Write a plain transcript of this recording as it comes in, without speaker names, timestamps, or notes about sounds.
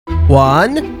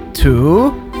1,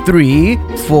 2, 3,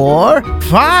 4,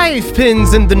 5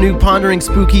 pins in the new Pondering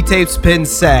Spooky Tapes pin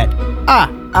set.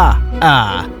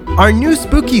 Our new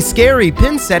spooky scary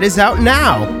pin set is out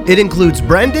now. It includes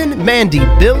Brendan, Mandy,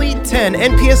 Billy, 10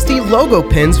 NPST logo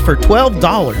pins for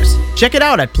 $12. Check it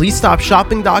out at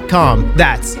pleasestopshopping.com.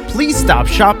 That's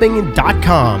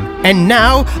pleasestopshopping.com. And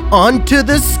now, on to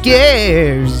the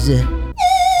scares.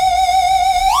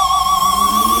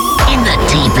 In the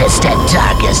deepest and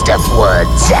darkest of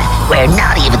woods, where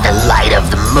not even the light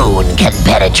of the moon can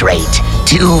penetrate,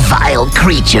 two vile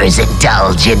creatures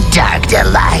indulge in dark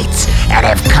delights and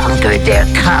have conquered their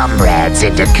comrades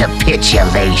into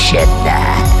capitulation.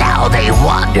 Now they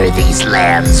wander these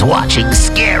lands watching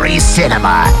scary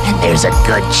cinema, and there's a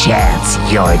good chance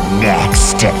you're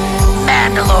next.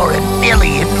 Mandalore and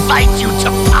Billy invite you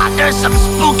to ponder some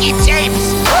spooky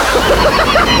tapes.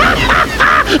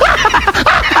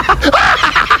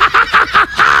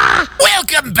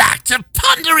 Welcome back to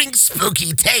Pondering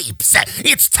Spooky Tapes.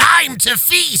 It's time to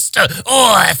feast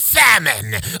or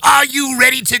famine. Are you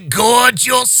ready to gorge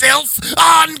yourself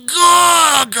on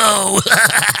Gorgo?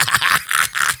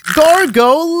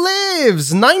 Gorgo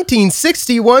Lives,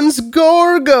 1961's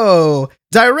Gorgo,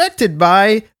 directed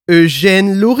by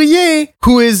Eugène Laurier,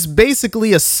 who is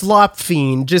basically a slop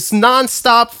fiend, just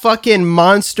non-stop fucking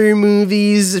monster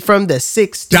movies from the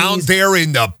 60s. Down there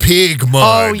in the pig mud.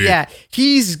 Oh yeah,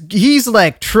 he's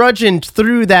like trudging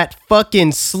through that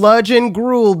fucking sludge and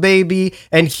gruel, baby,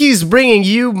 and he's bringing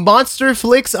you monster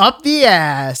flicks up the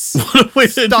ass. What a way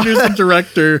to introduce the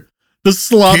director. The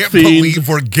slop Can't fiend. believe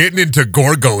we're getting into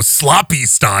Gorgo sloppy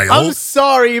style. I'm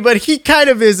sorry, but he kind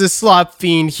of is a slop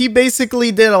fiend. He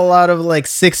basically did a lot of like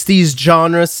 60s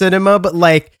genre cinema, but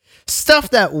like stuff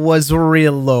that was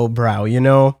real lowbrow, you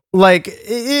know? Like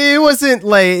it wasn't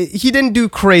like he didn't do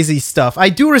crazy stuff. I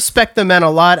do respect the man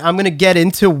a lot. I'm going to get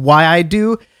into why I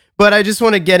do, but I just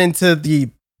want to get into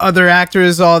the other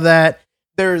actors, all that.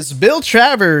 There's Bill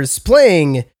Travers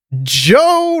playing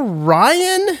Joe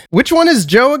Ryan? Which one is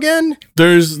Joe again?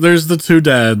 There's the two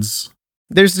dads.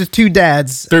 There's the two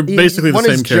dads. They're basically the One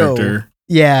same is Joe. character.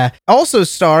 Yeah. Also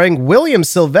starring William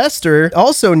Sylvester,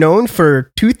 also known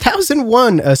for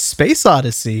 2001: A Space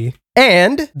Odyssey.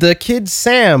 And the kid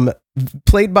Sam,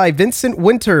 played by Vincent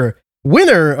Winter,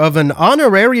 winner of an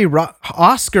honorary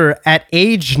Oscar at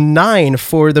age 9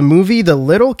 for the movie The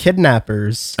Little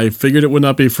Kidnappers. I figured it would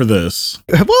not be for this.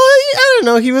 Well, I don't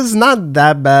know. He was not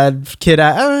that bad kid.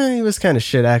 He was kind of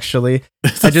shit, actually.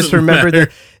 I just remember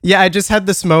I just had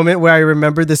this moment where I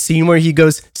remember the scene where he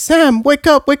goes, Sam, wake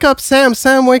up,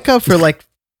 Sam, wake up, for like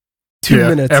 2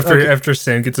 minutes. After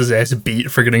Sam gets his ass beat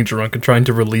for getting drunk and trying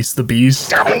to release the beast.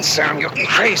 Stop it, Sam, you're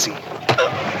crazy.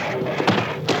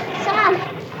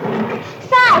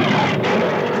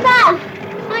 Sam,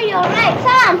 are you alright?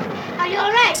 Sam, are you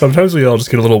alright? Sometimes we all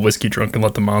just get a little whiskey drunk and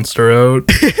let the monster out.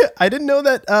 I didn't know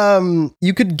that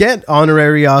you could get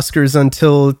honorary Oscars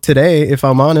until today, if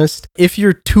I'm honest. If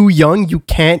you're too young, you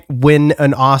can't win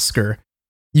an Oscar.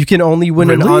 You can only win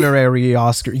an honorary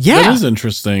Oscar. Yeah. That is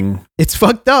interesting. It's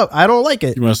fucked up. I don't like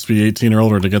it. You must be 18 or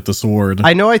older to get this award.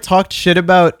 I know I talked shit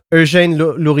about Eugène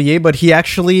Laurier, but he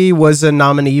actually was a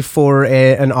nominee for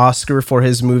an Oscar for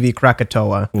his movie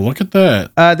Krakatoa. Look at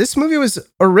that. This movie was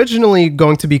originally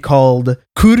going to be called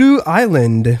Kuru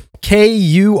Island.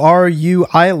 Kuru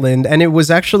Island, and it was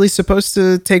actually supposed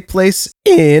to take place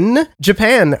in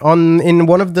Japan, in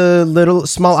one of the little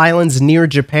small islands near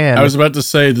Japan. I was about to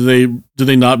say, did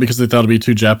they not because they thought it'd be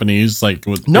too Japanese? Like,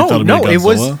 no, it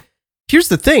was. Here's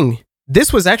the thing: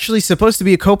 this was actually supposed to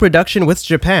be a co-production with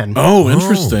Japan. Oh,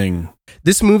 interesting.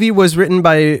 This movie was written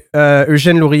by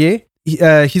Eugène Laurier.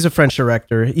 He's a French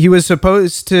director. He was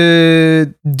supposed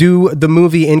to do the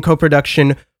movie in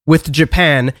co-production with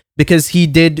Japan because he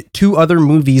did 2 other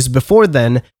movies before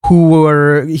then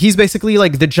he's basically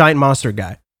like the giant monster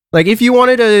guy. Like if you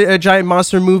wanted a giant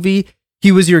monster movie,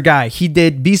 he was your guy. He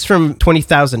did Beast from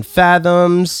 20,000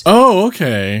 Fathoms. Oh,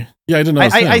 okay. Yeah, I didn't know.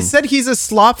 I said he's a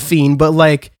slop fiend, but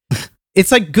like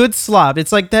it's like good slop.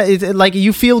 It's like that. Like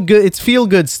you feel good. It's feel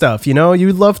good stuff, you know?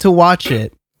 You love to watch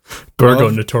it. Gorgo,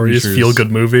 notorious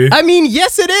feel-good movie. I mean,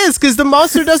 yes, it is, because the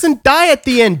monster doesn't die at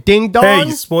the end. Ding dong.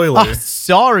 Hey, spoiler. Oh,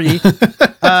 sorry.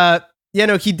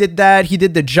 He did that. He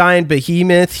did the Giant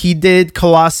Behemoth. He did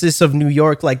Colossus of New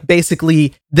York. Like,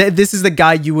 basically, this is the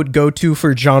guy you would go to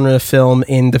for genre film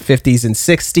in the 50s and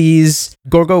 60s.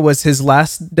 Gorgo was his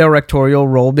last directorial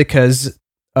role because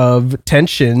of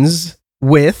tensions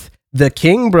with the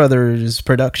King Brothers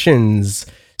Productions.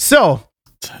 So,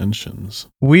 tensions.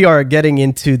 We are getting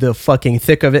into the fucking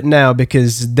thick of it now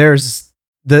because there's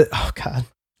so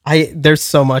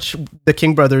much. The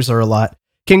King Brothers are a lot.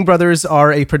 King Brothers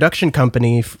are a production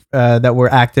company that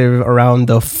were active around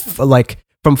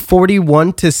from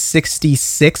 41 to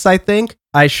 66, I think.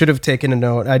 I should have taken a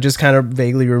note. I just kind of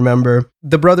vaguely remember.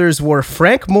 The brothers were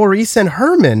Frank, Maurice, and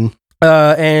Herman.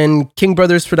 And King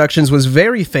Brothers Productions was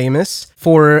very famous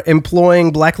for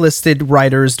employing blacklisted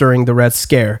writers during the Red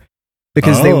Scare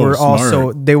because they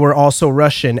were also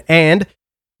Russian. And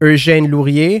Eugène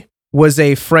Lourier was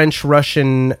a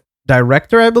French-Russian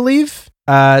director, I believe.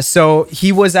 So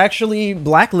he was actually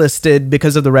blacklisted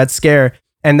because of the Red Scare,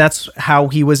 and that's how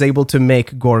he was able to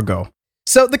make Gorgo.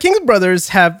 So the King Brothers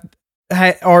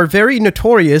are very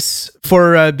notorious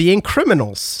for being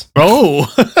criminals. Oh,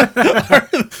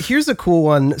 Here's a cool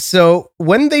one. So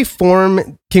when they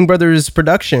formed King Brothers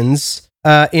Productions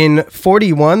in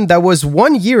 41, that was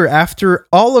 1 year after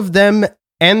all of them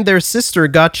and their sister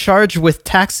got charged with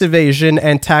tax evasion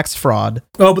and tax fraud.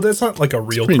 Oh, but that's not like a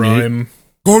real crime.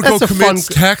 Gorgo commits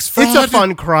tax fraud? It's a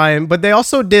fun crime, but they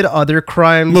also did other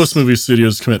crimes. most movie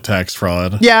studios commit tax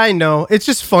fraud. Yeah, I know. It's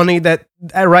just funny that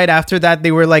right after that,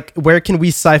 they were like, where can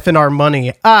we siphon our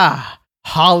money?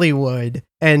 Hollywood.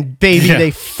 And baby,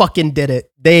 they fucking did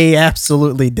it. They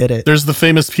absolutely did it. There's the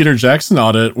famous Peter Jackson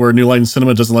audit where New Line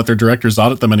Cinema doesn't let their directors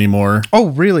audit them anymore. Oh,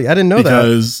 really? I didn't know that.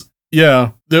 Because,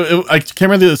 I can't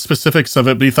remember the specifics of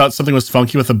it, but he thought something was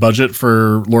funky with the budget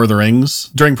for Lord of the Rings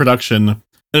during production.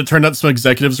 And it turned out some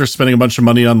executives were spending a bunch of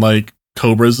money on like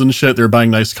Cobras and shit. They were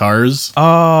buying nice cars.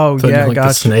 Oh, So yeah, like the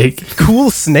gotcha. snake. Cool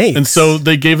snakes. And so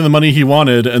they gave him the money he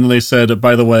wanted, and then they said,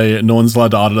 by the way, no one's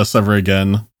allowed to audit us ever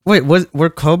again. Wait, were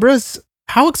Cobras?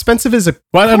 How expensive is a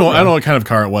Well, I don't know what kind of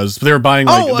car it was, but they were buying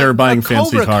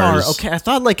fancy Cobra cars. car. Okay, I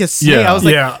thought like a snake. Yeah. I was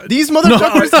like, Yeah. these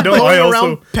motherfuckers are going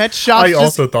around pet shops. I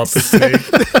also thought the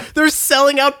snake. They're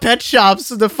selling out pet shops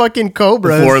with the fucking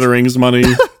Cobras. Lord of the Rings money.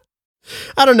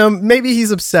 I don't know. Maybe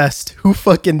he's obsessed. Who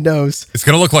fucking knows? It's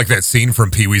going to look like that scene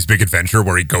from Pee-wee's Big Adventure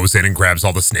where he goes in and grabs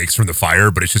all the snakes from the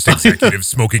fire, but it's just executives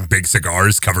smoking big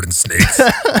cigars covered in snakes.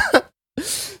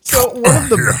 So one of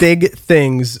the big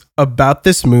things about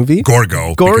this movie,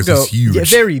 Gorgo, because it's huge. yeah,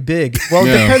 very big. Well, it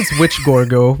Yeah. depends which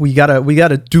Gorgo. We got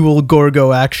a dual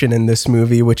Gorgo action in this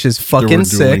movie, which is There were fucking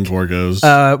dueling sick. Gorgos.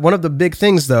 One of the big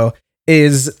things though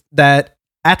is that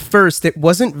at first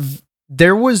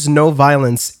there was no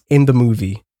violence in the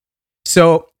movie.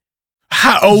 So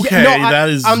That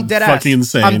is I'm dead fucking ass.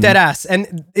 insane. I'm dead ass,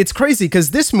 and it's crazy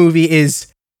because this movie is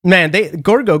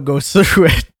Gorgo goes through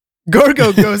it.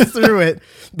 Gorgo goes through it,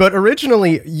 but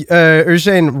originally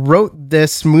Eugène wrote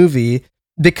this movie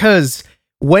because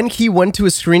when he went to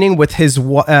a screening with his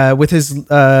like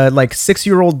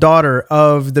 6-year-old daughter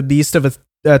of The Beast of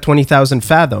 20,000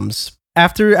 Fathoms.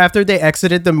 After they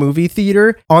exited the movie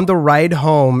theater, on the ride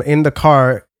home in the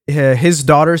car, his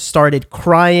daughter started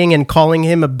crying and calling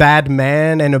him a bad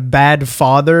man and a bad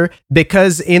father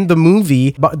because in the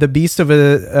movie, The Beast of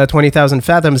 20,000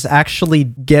 Fathoms actually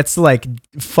gets like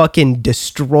fucking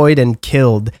destroyed and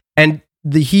killed. And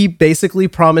he basically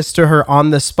promised to her on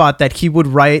the spot that he would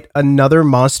write another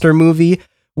monster movie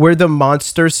where the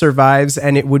monster survives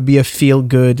and it would be a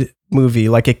feel-good movie,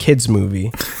 like a kid's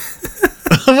movie.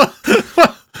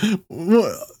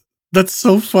 That's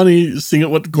so funny seeing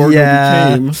what Gorgo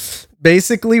became.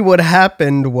 Basically, what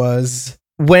happened was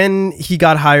when he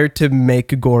got hired to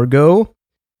make Gorgo,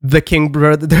 the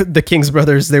King's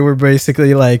brothers, they were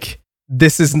basically like,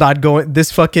 this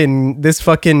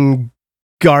fucking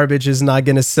garbage is not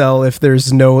gonna sell if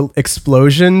there's no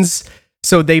explosions.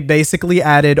 So they basically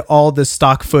added all the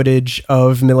stock footage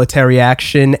of military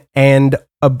action and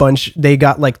they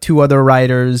got like 2 other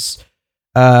writers,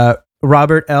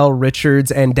 Robert L.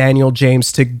 Richards and Daniel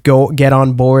James, to go get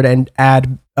on board and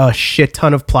add a shit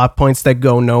ton of plot points that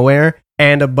go nowhere,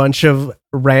 and a bunch of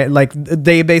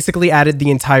they basically added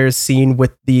the entire scene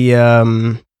with the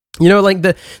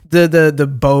the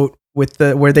boat with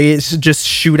where they just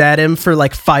shoot at him for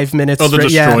like 5 minutes. Oh, the straight.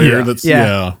 destroyer.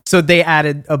 Yeah. So they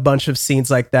added a bunch of scenes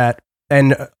like that,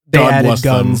 and they God added bless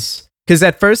them. guns because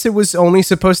at first it was only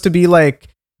supposed to be like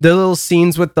the little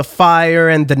scenes with the fire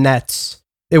and the nets.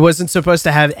 It wasn't supposed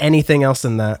to have anything else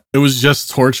in that. It was just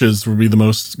torches would be the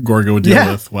most Gorgo would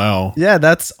deal with. Wow. Yeah,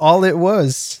 that's all it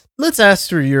was. Let's ask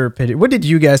for your opinion. What did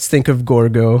you guys think of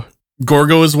Gorgo?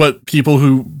 Gorgo is what people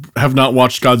who have not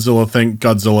watched Godzilla think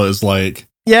Godzilla is like.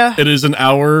 Yeah. It is an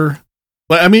hour.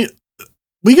 I mean,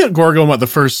 we get Gorgo in the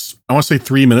first, I want to say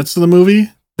 3 minutes of the movie.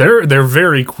 They're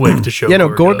very quick to show. Yeah, no,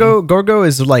 Gorgo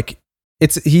is like,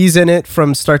 he's in it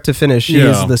from start to finish. He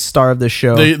is the star of the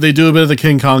show. They do a bit of the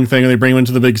King Kong thing and they bring him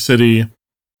into the big city.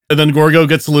 And then Gorgo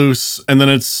gets loose and then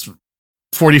it's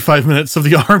 45 minutes of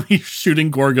the army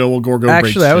shooting Gorgo while Gorgo breaks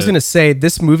Actually, I was shit. going to say,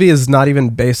 this movie is not even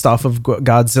based off of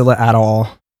Godzilla at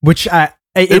all. which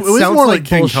it was sounds more like like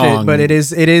King bullshit, Kong. but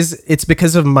it's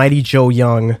because of Mighty Joe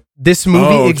Young. This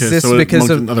movie exists so because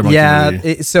of another monkey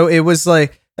movie. so it was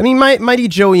like, I mean, Mighty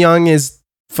Joe Young is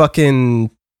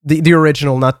fucking the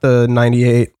original, not the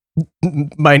 98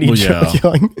 Mighty Joe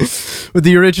Young, but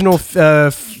the original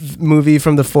movie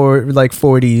from the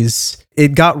 40s.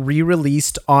 It got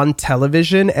re-released on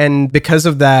television, and because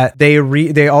of that,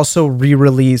 they also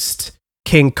re-released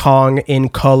King Kong in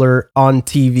color on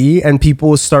TV, and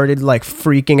people started like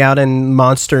freaking out, and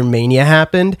Monster Mania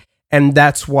happened. And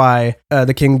that's why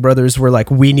the King brothers were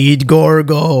like, we need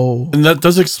Gorgo. And that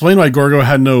does explain why Gorgo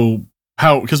had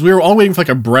because we were all waiting for like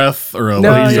a breath or a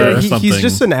laser or something. He's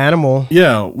just an animal.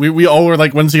 Yeah, we all were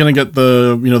like, when's he gonna get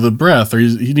the breath, or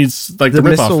he needs like the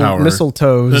rip-off power.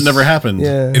 Mistletoes. That never happened.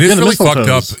 Yeah. It is really fucked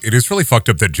up. It is really fucked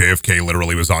up that JFK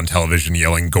literally was on television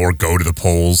yelling, go to the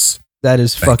polls. That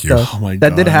is fucked up. Oh my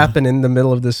that did God. happen in the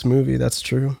middle of this movie. That's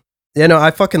true. Yeah, no,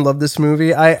 I fucking love this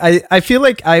movie. I feel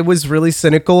like I was really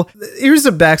cynical. Here's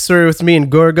a backstory with me and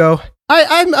Gorgo.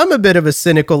 I'm a bit of a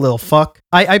cynical little fuck.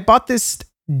 I bought this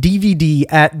DVD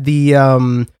at the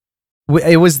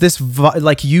it was this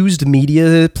like used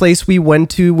media place we went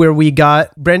to where we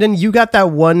got, Brendan, you got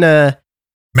that one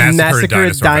Massacre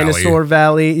at Dinosaur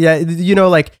Valley. Yeah, you know,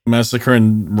 like Massacre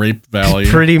and Rape Valley.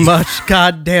 Pretty much.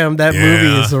 God damn, that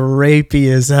movie is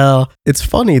rapey as hell. It's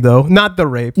funny though, not the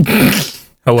rape.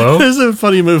 Hello? It's a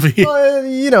funny movie.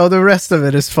 You know, the rest of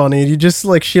it is funny. You just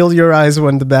like shield your eyes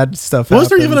when the bad stuff Was happens.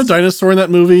 there even a dinosaur in that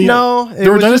movie? No.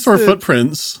 There were dinosaur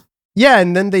footprints. Yeah,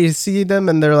 and then they see them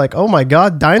and they're like, "Oh my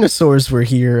god, dinosaurs were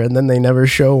here," and then they never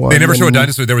show one. They never show a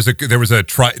dinosaur. There was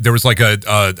like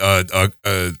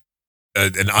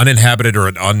an uninhabited or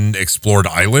an unexplored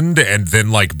island, and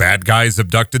then like bad guys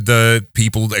abducted the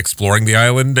people exploring the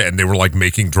island, and they were like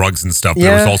making drugs and stuff.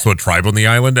 There was also a tribe on the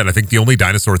island, and I think the only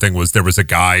dinosaur thing was there was a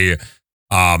guy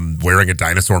wearing a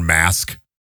dinosaur mask,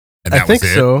 and that was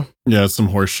it. So. Yeah, some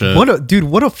horse shit.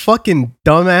 What a fucking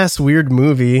dumbass weird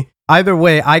movie. Either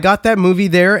way, I got that movie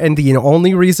there, and the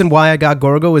only reason why I got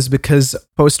Gorgo is because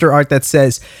poster art that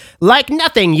says, "Like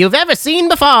nothing you've ever seen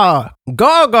before,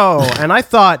 Gorgo." And I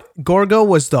thought Gorgo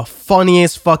was the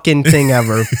funniest fucking thing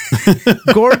ever.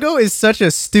 Gorgo is such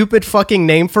a stupid fucking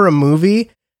name for a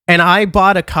movie, and I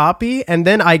bought a copy, and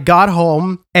then I got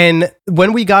home, and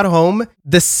when we got home,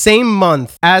 the same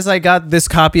month as I got this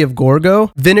copy of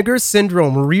Gorgo, Vinegar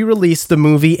Syndrome re-released the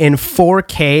movie in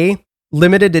 4K,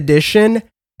 limited edition,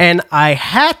 and I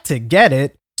had to get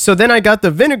it. So then I got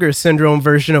the Vinegar Syndrome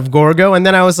version of Gorgo, and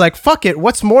then I was like, fuck it,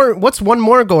 what's one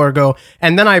more Gorgo?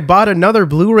 And then I bought another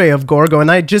Blu-ray of Gorgo, and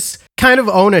I just kind of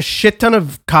own a shit ton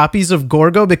of copies of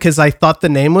Gorgo because I thought the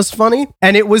name was funny.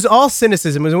 And it was all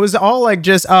cynicism. It was all like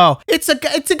just, it's a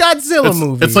Godzilla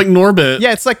movie. It's like Norbit.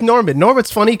 Yeah, it's like Norbit.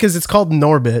 Norbit's funny because it's called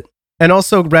Norbit. And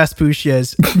also Rasputia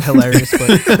is hilarious,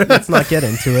 but let's not get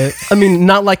into it. I mean,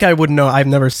 not like I would know. I've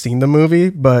never seen the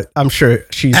movie, but I'm sure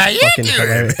she's fucking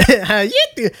hilarious. How you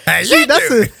do? See,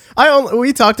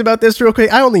 we talked about this real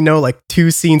quick. I only know like two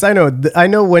scenes. I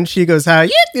know when she goes, "How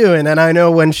you doing?" and I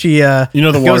know when she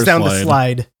goes down the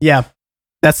slide. Yeah,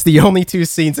 that's the only two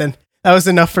scenes, and that was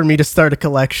enough for me to start a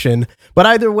collection. But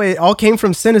either way, it all came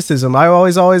from cynicism. I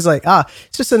always like,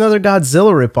 it's just another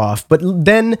Godzilla ripoff. But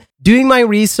then doing my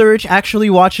research, actually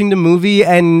watching the movie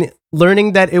and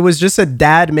learning that it was just a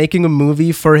dad making a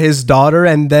movie for his daughter,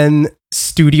 and then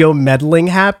studio meddling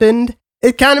happened,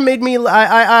 it kind of made me,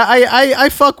 I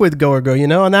fuck with Gorgo, you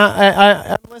know, and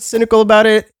I'm less cynical about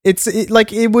it.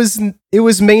 It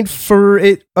was made for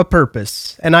a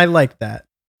purpose, and I like that.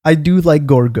 I do like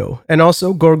Gorgo. And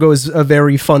also, Gorgo is a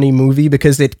very funny movie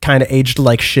because it kind of aged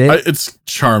like shit. It's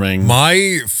charming.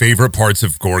 My favorite parts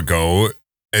of Gorgo,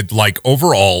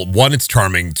 overall, 1, it's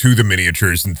charming, 2, the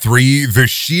miniatures, and 3, the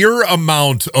sheer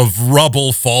amount of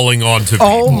rubble falling onto people.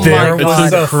 Oh my God.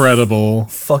 It's incredible.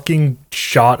 Fucking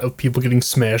shot of people getting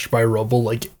smashed by rubble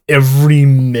like every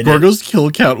minute. Gorgo's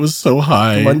kill count was so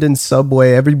high. London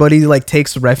subway, everybody like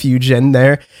takes refuge in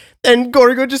there. And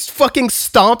Gorgo just fucking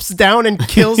stomps down and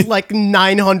kills like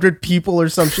 900 people or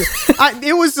some shit.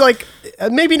 It was like,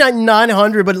 maybe not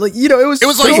 900, but like, you know, it was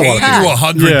like 80 to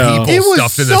 100 people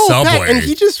stuffed in the subway. And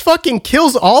he just fucking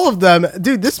kills all of them.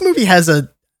 Dude, this movie has a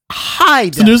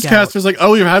high The newscaster's like,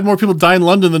 we've had more people die in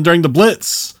London than during the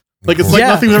Blitz. Like, it's like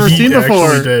nothing we've ever seen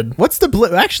before. Did. What's the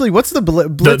Blitz? Actually, what's the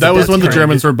Blitz? That was when the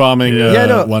Germans were bombing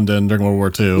London during World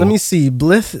War II. Let me see.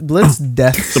 Blitz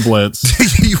deaths. The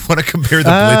Blitz. You want to compare the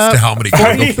Blitz to how many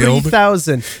people killed?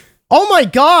 43,000. Oh my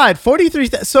God,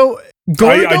 43,000. So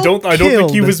Gorgo I don't think he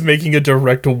killed. was making a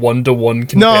direct 1-to-1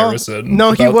 comparison.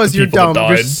 No, he about was. the You're people that dumb.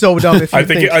 You're died. so dumb. If you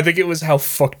I think it was how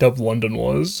fucked up London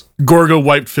was. Gorgo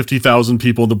wiped 50,000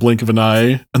 people in the blink of an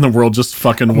eye, and the world just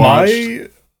fucking watched.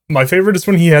 My favorite is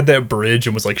when he had that bridge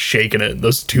and was like shaking it. And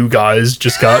those two guys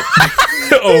just got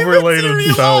overlaid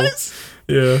and fell.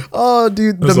 Yeah. Oh,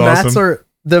 dude, That's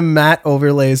the mat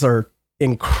overlays are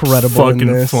incredible. Fucking in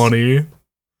this. funny.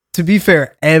 To be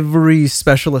fair, every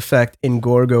special effect in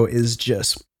Gorgo is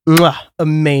just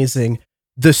amazing.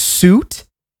 The suit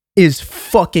is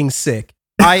fucking sick.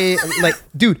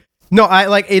 Dude, no,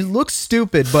 it looks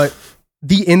stupid, but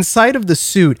the inside of the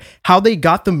suit, how they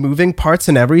got the moving parts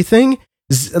and everything,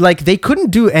 like they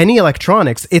couldn't do any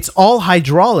electronics. It's all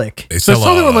hydraulic.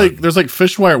 So there's like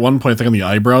fish wire at one point, I think, on the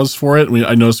eyebrows for it.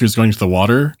 I noticed he was going to the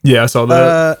water. Yeah, I saw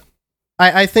that.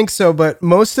 I think so, but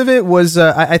most of it was,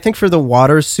 I think for the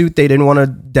water suit, they didn't want to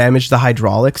damage the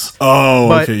hydraulics. Oh,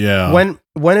 but okay, yeah.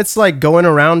 When it's like going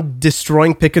around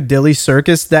destroying Piccadilly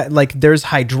Circus, that like there's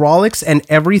hydraulics and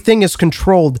everything is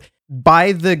controlled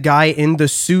by the guy in the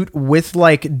suit with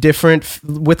like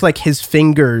his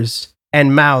fingers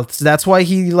and mouths. That's why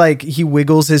he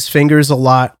wiggles his fingers a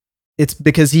lot. It's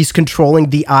because he's controlling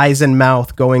the eyes and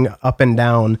mouth going up and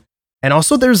down. And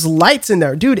also there's lights in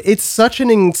there. Dude, it's such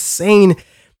an insane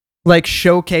like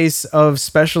showcase of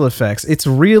special effects. It's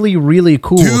really, really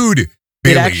cool. Dude,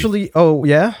 Billy, it actually, oh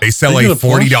yeah? they sell a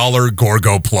 $40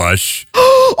 Gorgo plush.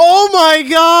 Oh my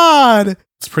god!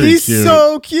 It's pretty He's cute.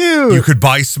 so cute. You could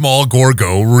buy small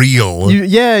Gorgo real.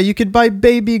 You could buy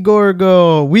Baby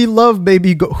Gorgo. We love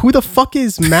Baby Gorgo. Who the fuck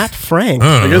is Matt Frank?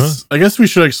 I guess we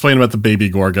should explain about the baby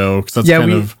Gorgo, because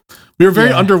that's we were very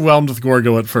underwhelmed with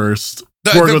Gorgo at first.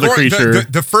 Gorgo the creature.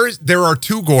 The first, there are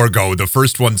two Gorgo. The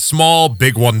first one small,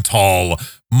 big one tall.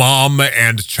 Mom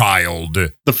and child.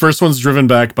 The first one's driven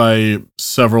back by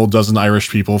several dozen Irish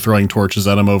people throwing torches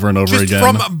at him over and over again.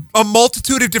 From a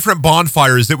multitude of different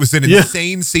bonfires. It was an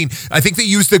insane scene. I think they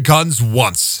used the guns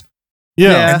once.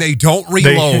 Yeah. And they don't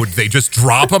reload. They just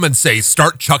drop them and say,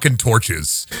 start chucking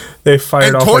torches. They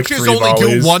fired off torches like 3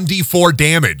 only volleys. do 1d4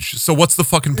 damage. So what's the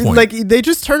fucking point? Like they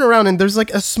just turn around and there's like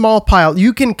a small pile.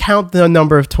 You can count the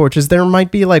number of torches. There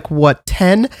might be like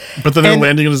 10? But then they're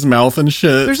landing in his mouth and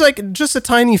shit. There's like just a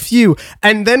tiny few.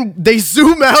 And then they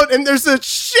zoom out and there's a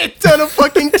shit ton of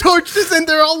fucking torches and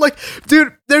they're all like,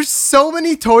 dude, there's so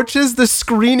many torches. The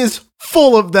screen is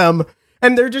full of them.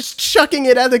 And they're just chucking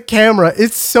it at the camera.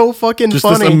 It's so fucking funny.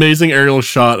 Just this amazing aerial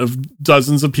shot of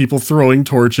dozens of people throwing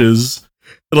torches.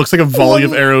 It looks like a volley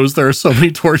of arrows. There are so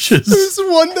many torches. There's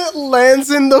one that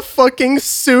lands in the fucking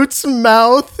suit's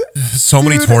mouth. So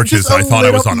many torches. just a I thought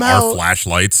I was lit on up our mouth.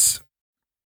 flashlights.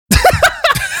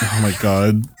 Oh my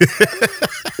god.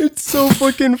 It's so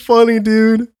fucking funny,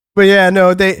 dude. But yeah,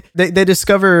 no, they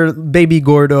discover Baby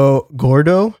Gordo.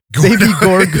 Baby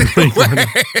Gorgo.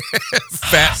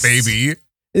 Fat baby.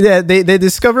 Yeah, they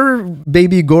discover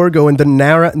Baby Gorgo in the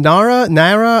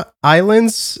Nara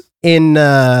Islands in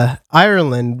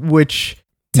Ireland, which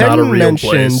Not Ted a real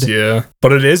mentioned. place, yeah.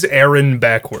 But it is Erin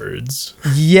backwards.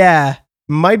 Yeah,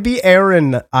 might be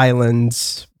Aran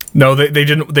Islands. No, they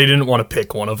didn't want to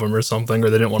pick one of them or something, or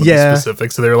they didn't want to be Yeah.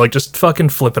 specific, so they were like, just fucking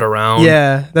flip it around.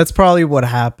 Yeah, that's probably what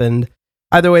happened.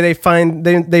 Either way, they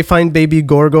find Baby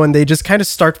Gorgo and they just kind of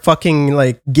start fucking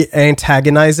like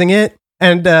antagonizing it,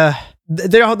 and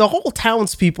the whole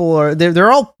townspeople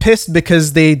they're all pissed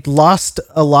because they lost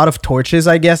a lot of torches.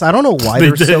 I guess I don't know why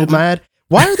they're so mad.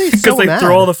 Why are they so Because they mad?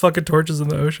 throw all the fucking torches in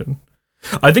the ocean.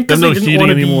 I think because There's they no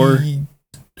didn't want to heating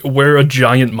anymore. where a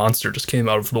giant monster just came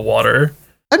out of the water.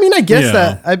 I mean, I guess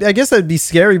Yeah. I guess that'd be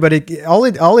scary, but all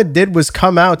it did was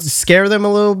come out, scare them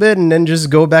a little bit, and then just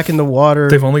go back in the water.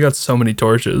 They've only got so many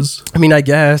torches. I mean, I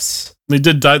guess They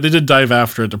did dive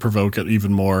after it to provoke it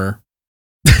even more.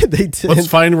 they did. Let's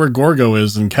find where Gorgo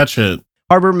is and catch it.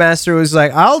 Harbor Master was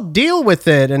like, "I'll deal with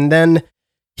it," and then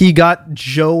he got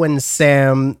Joe and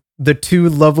Sam, the two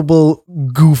lovable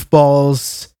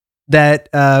goofballs that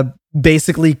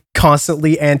basically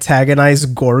constantly antagonize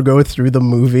Gorgo through the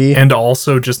movie. And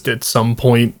also just at some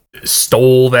point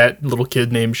stole that little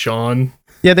kid named Sean.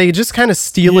 Yeah, they just kind of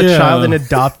steal a Yeah. child and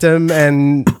adopt him,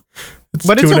 and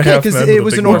but it's okay 2.5 because men it with a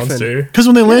was big an orphan. monster. Because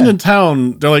when they land in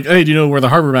town, they're like, "Hey, do you know where the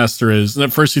harbor master is?" And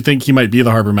at first, you think he might be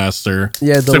the harbor master.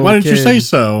 Yeah, It's like, why didn't you say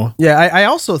so? Yeah, I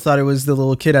also thought it was the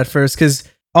little kid at first because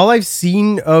all I've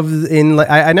seen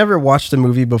I never watched the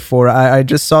movie before. I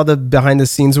just saw the behind the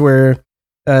scenes where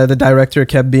the director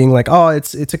kept being like, "Oh,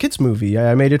 it's a kid's movie.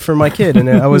 I made it for my kid," and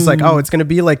I was like, "Oh, it's gonna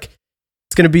be like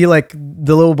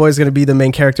the little boy's gonna be the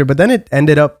main character." But then it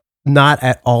ended up not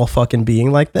at all fucking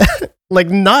being like that. Like,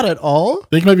 not at all.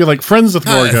 They might be like friends with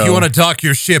Gorgo. If you want to dock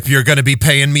your ship, you're going to be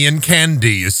paying me in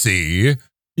candy, you see.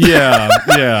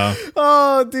 Yeah.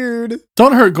 Oh, dude.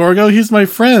 Don't hurt Gorgo. He's my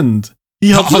friend. He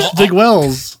helps us dig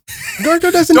wells.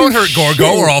 Gorgo doesn't Don't do hurt shit.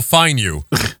 Gorgo or I'll fine you.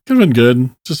 Could have been good.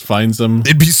 Just finds him.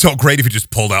 It'd be so great if you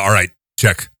just pulled out. All right,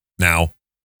 check now.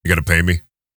 You got to pay me.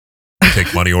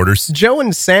 Take money orders. Joe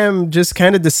and Sam just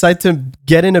kind of decide to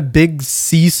get in a big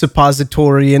sea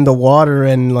suppository in the water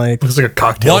and like... It's like a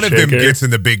cocktail One of them shaker. gets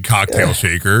in the big cocktail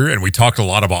shaker, and we talked a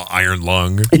lot about Iron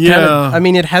Lung. I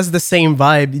mean, it has the same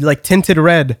vibe, like tinted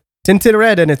red,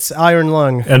 and it's Iron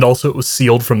Lung. And also it was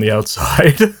sealed from the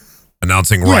outside.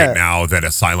 Announcing right now that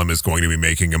Asylum is going to be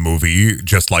making a movie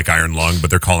just like Iron Lung, but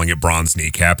they're calling it Bronze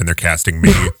Kneecap, and they're casting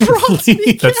me.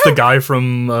 That's the guy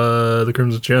from The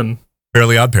Crimson Chin.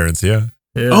 Fairly Odd Parents, yeah.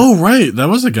 Oh, right. That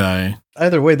was a guy.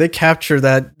 Either way, they capture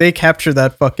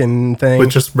that fucking thing.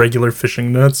 With just regular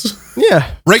fishing nets. Yeah.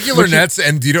 Regular nets,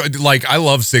 and you know, like, I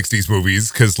love 60s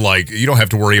movies because, like, you don't have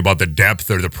to worry about the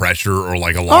depth or the pressure or,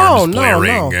 like, alarms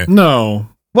blaring. No.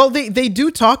 Well, they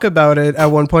do talk about it at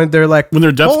one point. They're like, when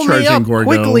they're depth pull me charging up Gorgo.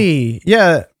 quickly.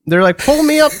 Yeah. They're like, pull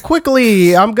me up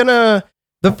quickly. The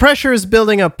pressure is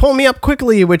building up. Pull me up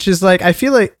quickly, which is like, I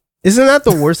feel like, isn't that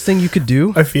the worst thing you could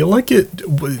do? I feel like you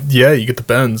get the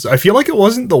bends. I feel like it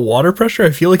wasn't the water pressure.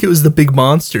 I feel like it was the big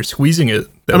monster squeezing it.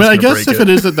 I mean, I guess if it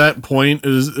is at that point,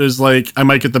 is like, I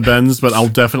might get the bends, but I'll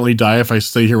definitely die if I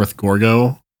stay here with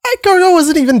Gorgo. Gorgo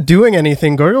wasn't even doing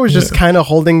anything. Gorgo was just kind of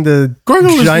holding the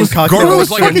giant cocktail. Gorgo was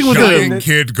like a giant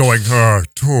kid going,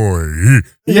 toy.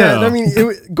 Yeah, I mean,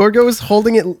 Gorgo was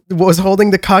holding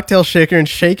the cocktail shaker and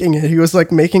shaking it. He was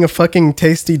like making a fucking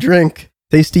tasty drink.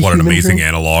 What an amazing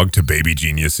analog to Baby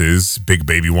Geniuses. Big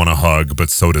Baby want a hug, but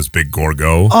so does Big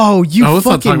Gorgo. Oh, let's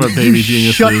not talk about Baby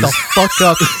Geniuses. Shut the fuck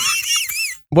up.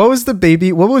 What was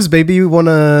Baby want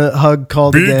a hug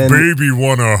called again? Big Baby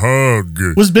want a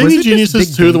hug. Was Baby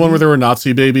Geniuses 2 the one where there were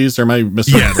Nazi babies? Or am I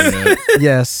misremembering it?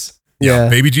 Yes. Yeah.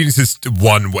 Baby Geniuses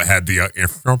 1 had the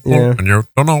and you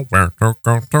don't know where to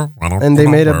go to. And they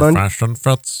made a bunch. Fashion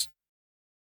fits.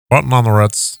 Button on the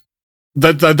Ritz.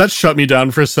 That shut me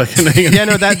down for a second. Yeah,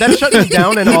 no, that shut me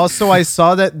down. And also I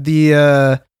saw that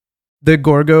the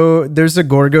Gorgo, there's a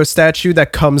Gorgo statue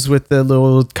that comes with the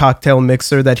little cocktail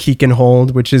mixer that he can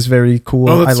hold, which is very cool.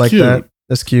 Oh, that's I like cute. that.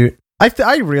 That's cute.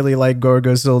 I really like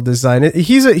Gorgo's little design.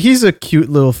 He's a cute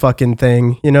little fucking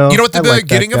thing, you know? You know, at the like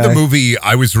beginning that of the guy. movie,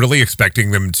 I was really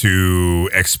expecting them to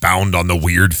expound on the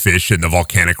weird fish in the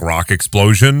volcanic rock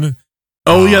explosion.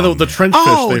 Oh, yeah, the trench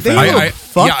fish they found.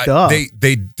 Fucked up.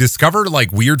 They discovered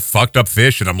like weird fucked up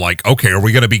fish, and I'm like, okay, are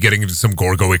we going to be getting into some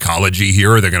Gorgo ecology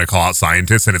here? Or they're going to call out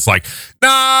scientists, and it's like,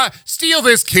 nah, steal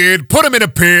this kid, put him in a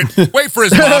pit, wait for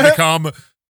his mom to come.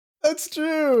 That's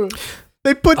true.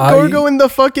 They put Gorgo in the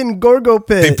fucking Gorgo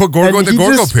pit. They put Gorgo in the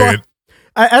Gorgo pit.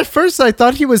 At first, I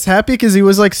thought he was happy because he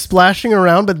was like splashing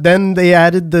around, but then they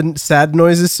added the sad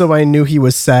noises, so I knew he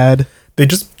was sad. They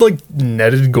just like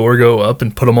netted Gorgo up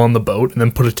and put him on the boat and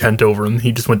then put a tent over him.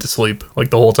 He just went to sleep like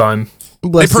the whole time.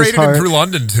 Bless they paraded his heart. him through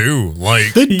London too.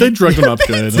 Like they drugged him up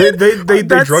good. They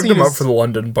drugged him up for the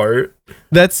London part.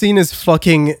 That scene is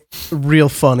fucking real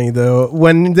funny though.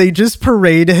 When they just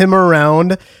parade him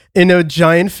around in a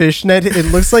giant fishnet, it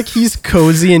looks like he's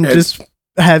cozy and just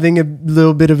having a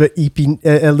little bit of a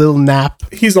little nap.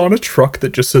 He's on a truck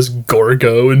that just says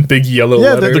Gorgo in big yellow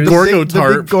letters. the Gorgo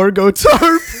tarp. The big Gorgo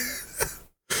tarp.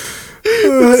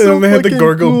 And they had the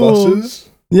Gorgo buses.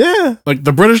 Yeah. Like,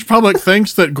 the British public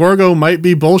thinks that Gorgo might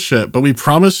be bullshit, but we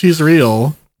promise he's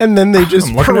real. And then they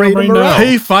just parade him around.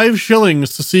 Pay 5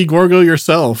 shillings to see Gorgo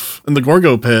yourself in the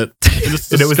Gorgo pit. In this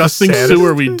disgusting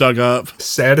sewer we dug up.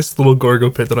 Saddest little Gorgo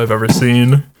pit that I've ever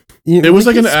seen. It was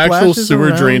like an actual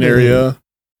sewer drain area.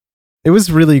 It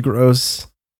was really gross.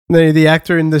 The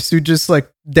actor in the suit just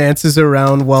like dances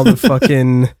around while the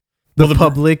fucking the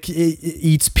public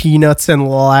eats peanuts and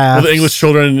laughs. The English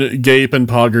children gape and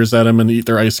poggers at him and eat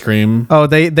their ice cream. Oh,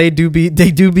 they do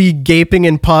be gaping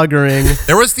and poggering.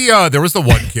 There was the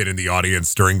one kid in the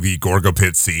audience during the Gorgo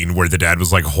pit scene where the dad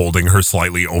was like holding her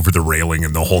slightly over the railing,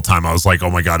 and the whole time I was like,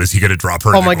 oh my god, is he gonna drop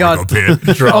her in the Gorgo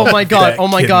pit? Oh my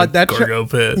god, that Gorgo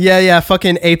pit. Yeah,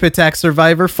 fucking ape attack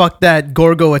survivor. Fuck that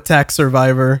Gorgo attack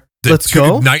survivor. Let's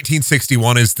go.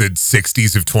 1961 is the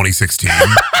 60s of 2016.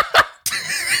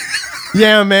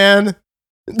 Yeah, man.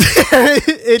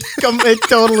 it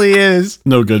totally is.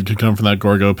 No good could come from that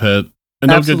Gorgo pit. And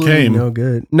Absolutely no good came. No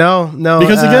good. No.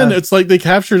 Because again, it's like they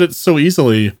captured it so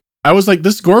easily. I was like,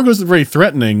 this Gorgo's very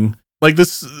threatening. Like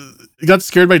this, it got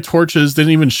scared by torches,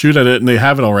 didn't even shoot at it, and they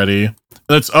have it already.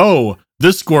 That's,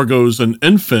 this Gorgo's an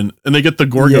infant, and they get the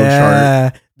Gorgo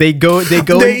chart.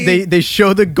 They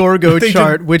show the Gorgo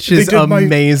chart, which is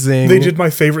amazing. They did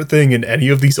my favorite thing in any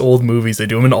of these old movies. They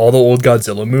do them in all the old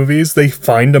Godzilla movies. They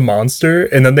find a monster,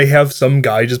 and then they have some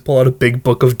guy just pull out a big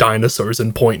book of dinosaurs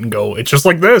and point and go, it's just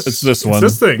like this. It's this one.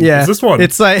 It's this thing. Yeah. It's this one.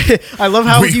 It's like, I love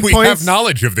how he points. We have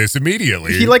knowledge of this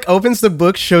immediately. He like opens the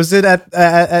book, shows it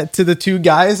at to the two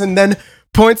guys, and then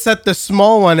points at the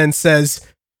small one and says,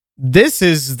 "This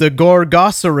is the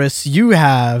Gorgosaurus you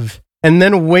have." And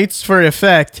then waits for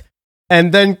effect,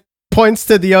 and then points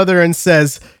to the other and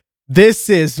says, "This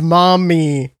is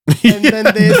mommy." And then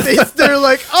they're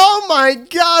like, "Oh my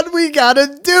god, we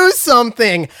gotta do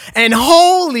something!" And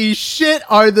holy shit,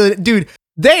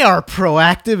 they are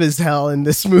proactive as hell in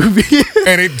this movie.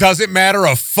 And it doesn't matter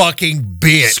a fucking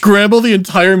bit. Scramble the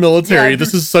entire military.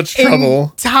 This is such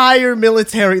trouble. Entire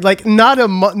military, like not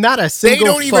a single.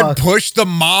 They don't even push the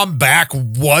mom back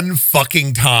one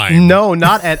fucking time. No,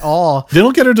 not at all. They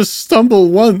don't get her to stumble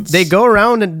once. They go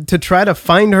around to try to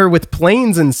find her with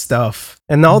planes and stuff.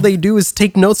 And all they do is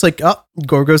take notes like, oh,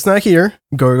 Gorgo's not here.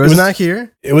 Gorgo's not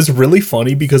here. It was really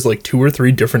funny because like 2 or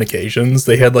 3 different occasions,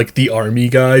 they had like the army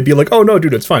guy be like, "Oh no,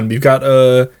 dude, it's fine. We've got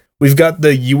the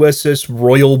USS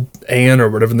Royal Anne or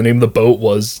whatever the name of the boat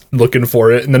was looking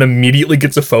for it," and then immediately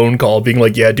gets a phone call being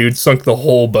like, "Yeah, dude, sunk the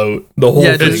whole boat. The whole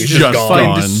thing is just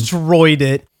gone. Destroyed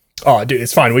it." Oh, dude,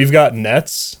 it's fine. We've got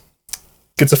nets.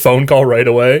 Gets a phone call right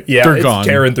away. Yeah, They're it's gone.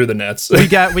 tearing through the nets. we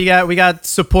got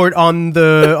support on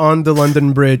the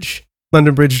London Bridge.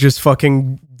 London Bridge just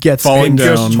fucking gets falling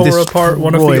down. Just tore apart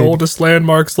one of the oldest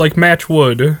landmarks like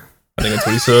Matchwood. I think that's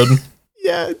what he said.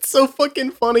 Yeah, it's so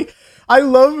fucking funny. I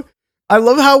love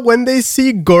how when they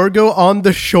see Gorgo on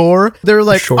the shore, they're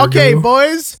like, "Okay,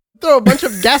 boys, throw a bunch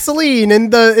of gasoline in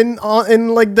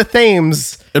like the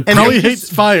Thames." It probably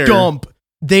hates fire.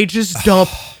 They just dump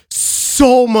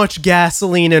so much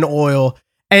gasoline and oil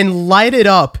and light it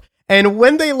up. And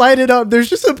when they light it up, there's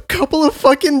just a couple of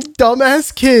fucking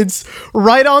dumbass kids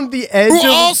right on the edge of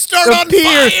all start the on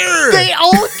pier. fire. They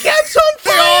all catch on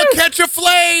fire. They all catch a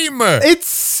flame. It's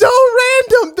so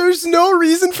random. There's no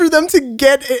reason for them to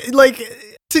get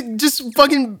to just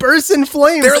fucking burst in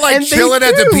flames. They're like and chilling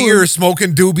at the pier,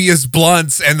 smoking dubious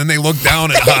blunts, and then they look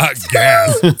down at hot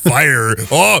gas, fire.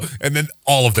 Oh, and then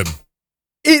all of them.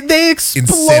 They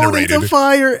explode into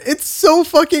fire. It's so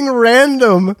fucking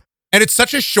random. And it's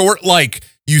such a short, like,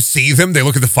 you see them, they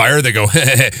look at the fire, they go,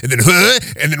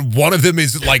 and then one of them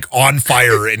is like on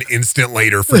fire an instant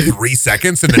later for 3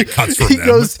 seconds, and then it cuts from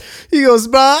them. He goes,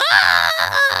 bah!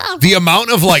 The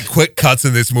amount of like quick cuts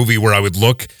in this movie where I would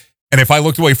look, and if I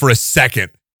looked away for a second,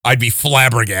 I'd be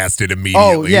flabbergasted immediately.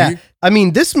 Oh, yeah. I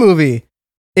mean, this movie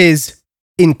is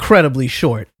incredibly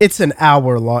short. It's an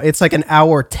hour long. It's like an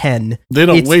hour 10. They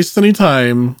don't waste any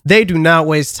time. They do not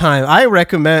waste time. I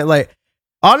recommend, like,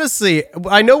 honestly,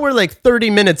 I know we're like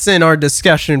 30 minutes in our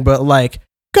discussion, but like,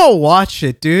 go watch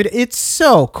it, dude. It's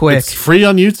so quick. It's free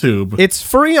on YouTube. It's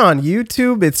free on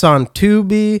YouTube. It's on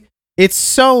Tubi. It's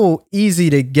so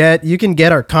easy to get. You can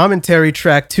get our commentary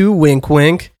track too, wink,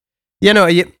 wink. You know,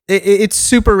 it's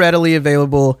super readily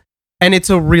available, and it's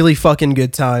a really fucking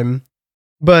good time.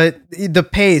 But the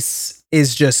pace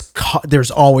is just,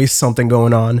 there's always something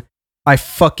going on. I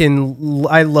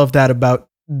love that about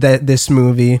this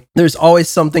movie. There's always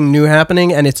something new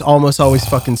happening, and it's almost always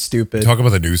fucking stupid. Talk about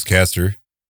the newscaster.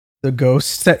 The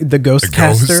ghostcaster.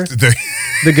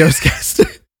 The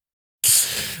ghostcaster.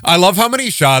 I love how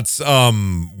many shots,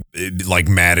 like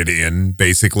matted in,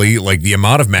 basically, like the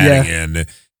amount of matting in.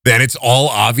 Then it's all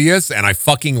obvious, and I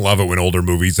fucking love it when older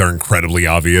movies are incredibly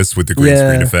obvious with the green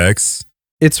screen effects.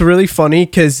 It's really funny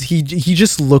because he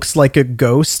just looks like a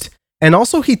ghost, and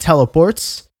also he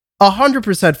teleports.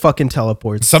 100% fucking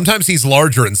teleports. Sometimes he's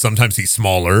larger and sometimes he's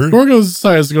smaller. Gorgo's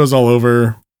size goes all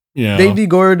over. Yeah. Baby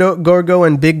Gorgo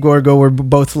and Big Gorgo were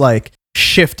both like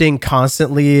shifting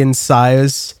constantly in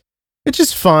size, which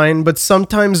is fine. But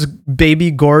sometimes Baby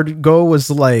Gorgo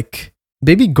was like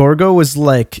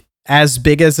as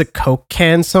big as a Coke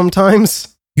can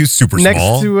sometimes. He was super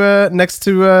small. Next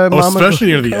to Mama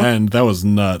especially Gorgo. near the end. That was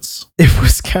nuts. It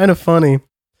was kind of funny.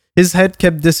 His head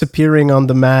kept disappearing on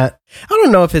the mat. I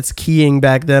don't know if it's keying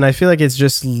back then. I feel like it's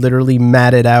just literally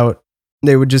matted out.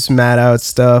 They would just mat out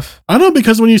stuff. I don't know,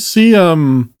 because when you see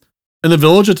in the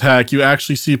village attack, you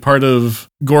actually see part of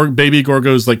Baby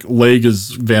Gorgo's like leg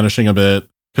is vanishing a bit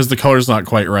because the color's not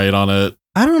quite right on it.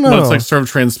 I don't know. But it's like sort of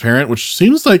transparent, which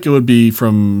seems like it would be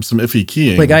from some iffy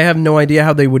keying. Like, I have no idea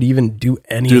how they would even do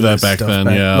that back then.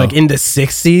 Yeah, like in the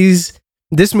 60s.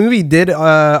 This movie did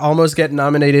almost get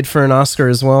nominated for an Oscar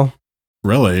as well.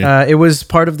 Really? It was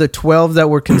part of the 12 that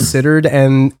were considered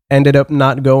and ended up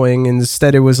not going.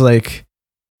 Instead, it was like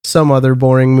some other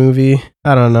boring movie.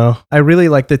 I don't know. I really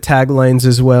like the taglines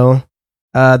as well.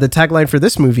 The tagline for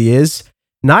this movie is,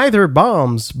 "Neither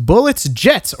bombs, bullets,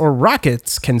 jets, or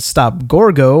rockets can stop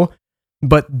Gorgo,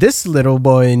 but this little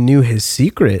boy knew his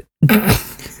secret."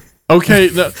 Okay,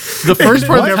 the first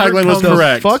part of the tagline was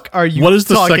correct. What the fuck are you What is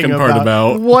the talking second part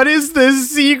about? What is the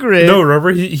secret? No,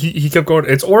 remember he kept going,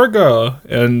 "It's Orga,"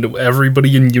 and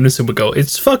everybody in unison would go,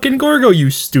 "It's fucking Gorgo, you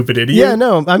stupid idiot." Yeah,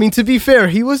 no. I mean, to be fair,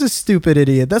 he was a stupid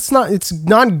idiot. It's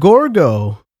not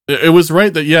Gorgo. It was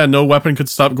right that, yeah, no weapon could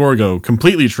stop Gorgo.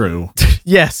 Completely true.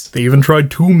 Yes. They even tried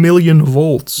 2 million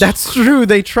volts. That's true.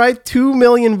 They tried 2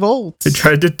 million volts. They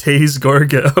tried to tase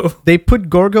Gorgo. They put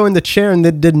Gorgo in the chair and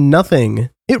they did nothing.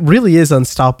 It really is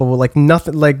unstoppable. Like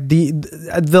nothing, like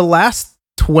the last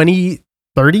 20,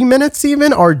 30 minutes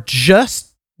even are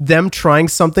just them trying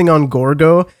something on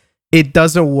Gorgo. It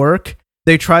doesn't work.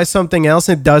 They try something else.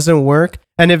 It doesn't work.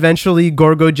 And eventually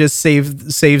Gorgo just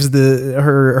saves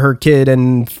her kid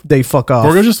and they fuck off.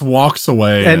 Gorgo just walks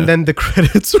away. And then the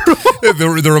credits roll.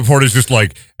 The reporter's just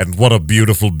like, and what a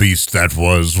beautiful beast that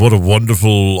was. What a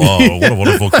wonderful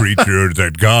creature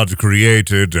that God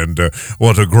created. And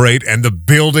what a great, and the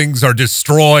buildings are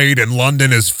destroyed and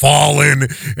London is fallen.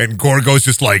 And Gorgo's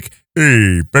just like,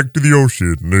 hey, back to the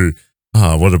ocean.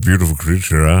 What a beautiful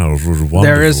creature. What wonderful.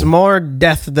 There is more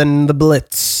death than the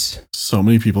Blitz. So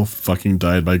many people fucking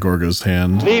died by Gorgo's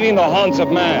hand. Leaving the haunts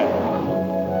of man,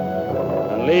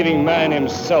 and leaving man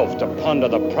himself to ponder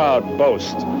the proud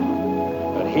boast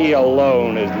that he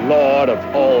alone is Lord of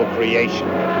all creation.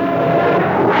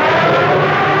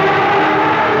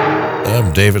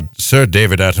 I'm Sir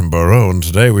David Attenborough, and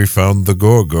today we found the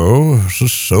Gorgo. This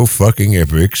is so fucking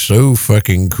epic, so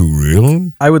fucking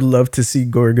cool. I would love to see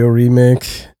Gorgo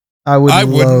remake. I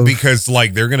wouldn't, because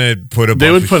like they're gonna put a bunch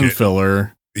They would of put in shit.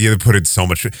 filler. Yeah, they put in so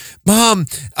much. Mom,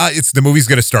 the movie's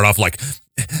gonna start off like,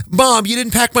 Mom, you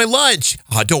didn't pack my lunch.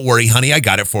 Don't worry, honey, I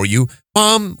got it for you.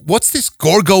 Mom, what's this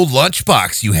Gorgo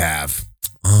lunchbox you have?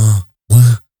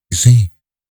 What? You see?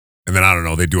 And then I don't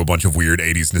know, they do a bunch of weird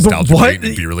 80s nostalgia and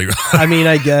be really. I mean,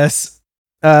 I guess.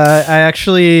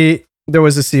 There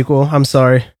was a sequel. I'm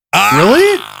sorry.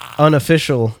 Really?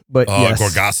 Unofficial, but yes.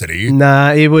 Gorgosity.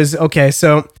 Nah, it was okay.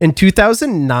 So in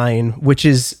 2009, which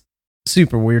is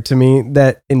super weird to me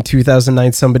that in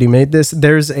 2009 somebody made this,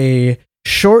 there's a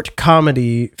short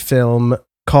comedy film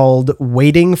called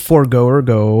Waiting for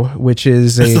Gorgo, which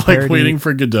is It's like Waiting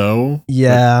for Godot.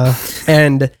 Yeah.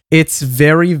 And it's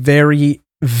very, very,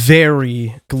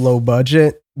 very low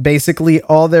budget. Basically,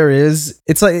 all there is,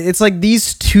 it's like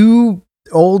these two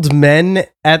old men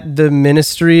at the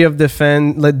Ministry of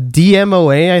Defense, like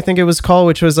DMOA, I think it was called,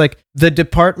 which was like the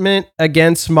Department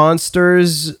Against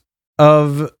Monsters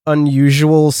of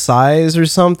Unusual Size or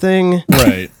something.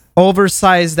 Right.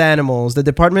 Oversized animals. The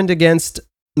Department Against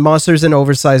Monsters and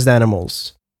Oversized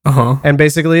Animals. Uh-huh. And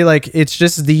basically, like, it's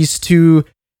just these two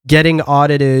getting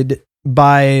audited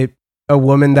by a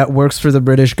woman that works for the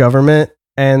British government.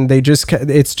 And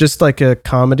it's just like a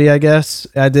comedy, I guess.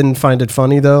 I didn't find it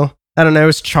funny, though. I don't know. It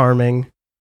was charming.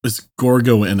 Is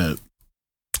Gorgo in it?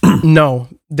 No,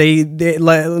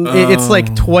 it's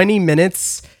like 20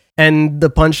 minutes, and the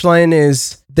punchline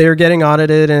is they're getting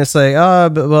audited, and it's like,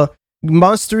 well,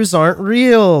 monsters aren't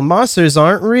real,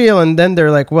 and then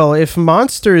they're like, well, if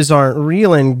monsters aren't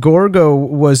real and Gorgo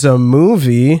was a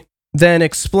movie, then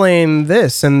explain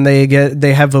this, and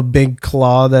they have a big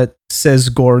claw that says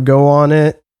Gorgo on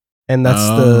it. And that's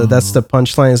the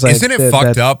punchline. Is like, isn't it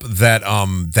fucked up that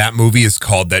that movie is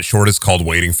called, that short is called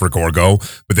Waiting for Gorgo,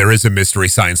 but there is a Mystery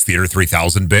Science Theater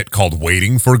 3000 bit called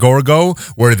Waiting for Gorgo,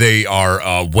 where they are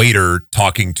a waiter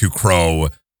talking to Crow,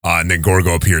 and then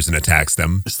Gorgo appears and attacks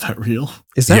them. Is that real?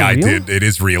 Is that real? I did. It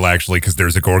is real, actually, because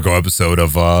there's a Gorgo episode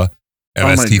of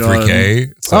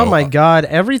MST3K. Oh my god!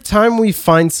 Every time we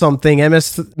find something,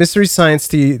 Mystery Science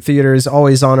Theater is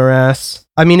always on our ass.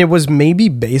 I mean, it was maybe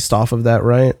based off of that,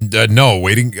 right? No,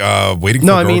 waiting for Gorgo.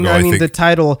 No, I mean the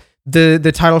title,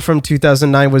 the title from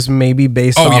 2009 was maybe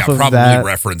based off of probably that.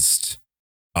 Referenced.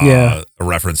 A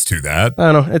reference to that.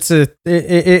 I don't know.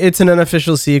 It's an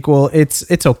unofficial sequel.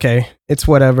 It's okay. It's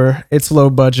whatever. It's low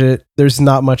budget. There's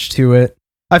not much to it.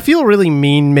 I feel really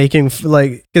mean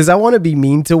because I want to be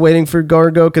mean to Waiting for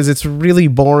Gorgo because it's really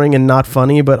boring and not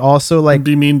funny, but also like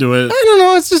be mean to it. I don't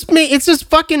know. It's just me. It's just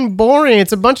fucking boring.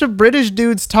 It's a bunch of British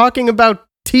dudes talking about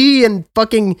tea and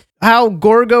fucking how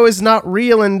Gorgo is not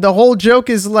real, and the whole joke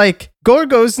is like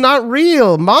Gorgo's not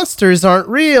real, monsters aren't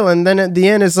real, and then at the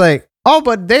end it's like, oh,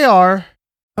 but they are.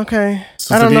 Okay.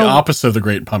 I It's don't the know. opposite of the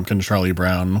Great Pumpkin, Charlie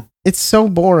Brown. It's so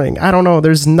boring. I don't know.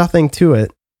 There's nothing to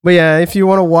it. But yeah, if you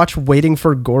want to watch Waiting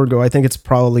for Gorgo, I think it's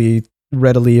probably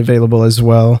readily available as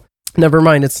well. Never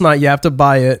mind. It's not. You have to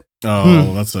buy it.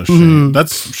 Oh, that's a shame.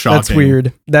 That's shocking. That's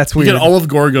weird. That's You weird. get all of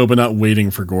Gorgo, but not Waiting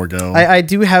for Gorgo. I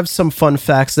do have some fun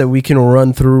facts that we can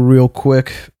run through real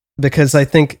quick because I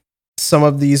think some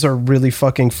of these are really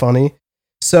fucking funny.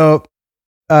 So,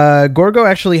 Gorgo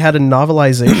actually had a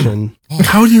novelization.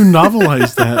 How do you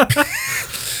novelize that?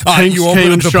 Hanks you open came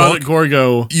up and the shot book. at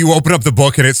Gorgo. You open up the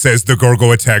book and it says the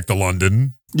Gorgo attacked the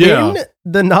London. Yeah. In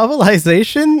the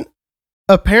novelization,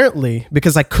 apparently,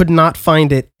 because I could not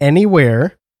find it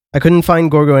anywhere, I couldn't find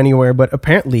Gorgo anywhere, but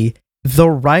apparently the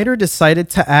writer decided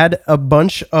to add a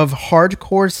bunch of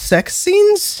hardcore sex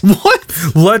scenes.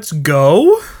 What? Let's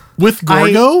go. With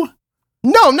Gorgo?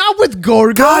 No, not with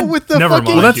Gorgo, God, with the never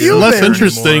fucking mind, Well, that's dude. less human.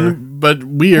 interesting, but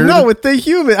weird. No, with the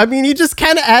human. I mean, he just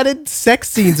kind of added sex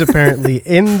scenes apparently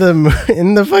in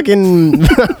the fucking.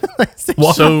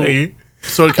 Why?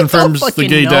 So it confirms the fucking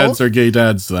gay know. dads are gay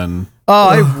dads then. Oh,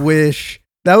 I wish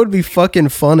that would be fucking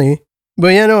funny. But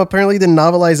yeah, no. Apparently, the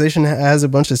novelization has a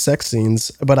bunch of sex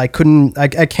scenes, but I couldn't. I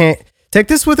can't take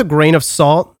this with a grain of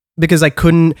salt because I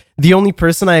couldn't. The only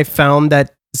person I found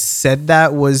that said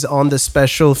that was on the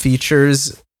special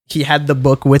features. He had the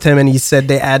book with him, and he said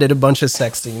they added a bunch of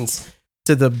sex scenes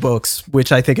to the books,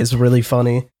 which I think is really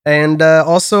funny. And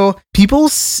also, people.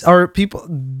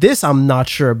 This I'm not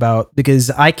sure about because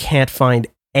I can't find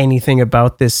anything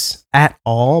about this at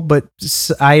all. But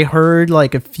I heard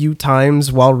like a few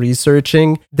times while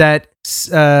researching that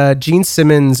Gene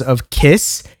Simmons of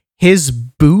Kiss, his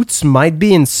boots might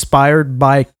be inspired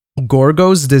by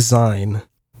Gorgo's design.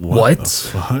 What? the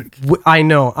fuck? I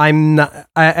know. I'm not.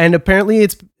 And apparently,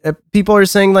 it's people are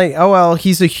saying like, "Oh well,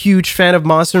 he's a huge fan of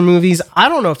monster movies." I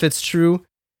don't know if it's true.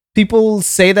 People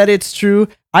say that it's true.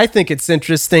 I think it's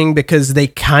interesting because they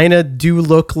kind of do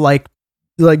look like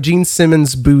Gene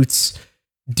Simmons' boots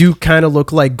do kind of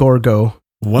look like Gorgo,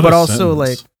 What but a also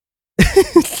sentence.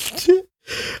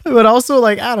 but also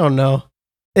like I don't know.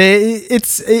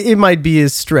 It might be a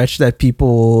stretch that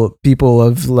people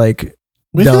have like.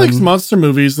 If he likes done. monster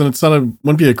movies, then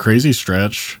wouldn't be a crazy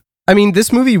stretch. I mean,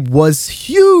 this movie was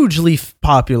hugely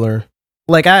popular.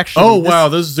 Like, actually. Oh, wow.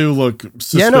 Those do look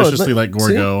suspiciously like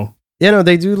Gorgo. See? Yeah, no,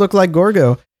 they do look like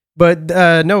Gorgo. But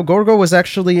no, Gorgo was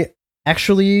actually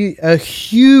a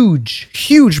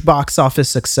huge box office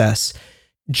success.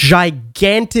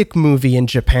 Gigantic movie in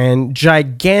Japan,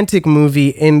 gigantic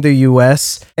movie in the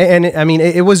US. And I mean,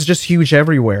 it was just huge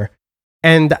everywhere.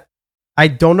 And I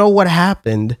don't know what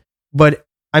happened, but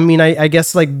I mean, I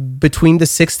guess like between the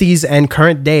 60s and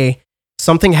current day,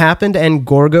 something happened and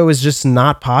Gorgo is just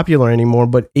not popular anymore,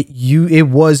 but it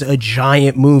was a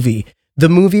giant movie. The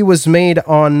movie was made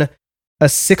on a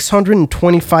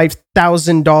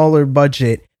 $625,000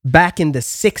 budget back in the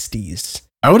 60s.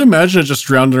 I would imagine it just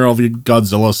drowned in all the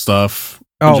Godzilla stuff.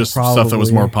 And just stuff that was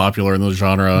probably. more popular in the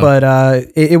genre. But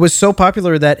it was so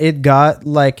popular that it got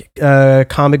like a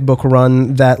comic book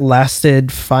run that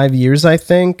lasted 5 years, I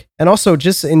think. And also,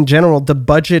 just in general, the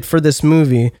budget for this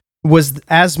movie was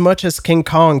as much as King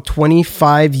Kong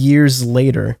 25 years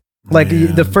later. Like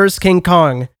the first King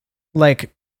Kong, like,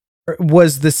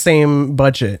 was the same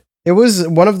budget. It was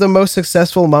one of the most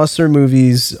successful monster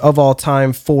movies of all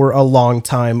time for a long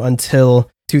time until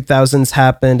 2000s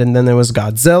happened, and then there was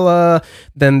Godzilla.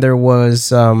 Then there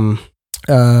was I'm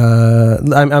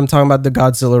talking about the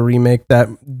Godzilla remake that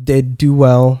did do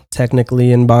well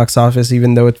technically in box office,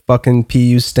 even though it fucking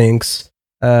PU stinks.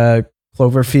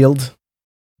 Cloverfield,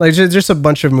 like just a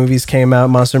bunch of movies came out,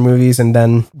 monster movies, and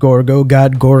then Gorgo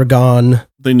got Gorgon.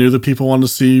 They knew that people wanted to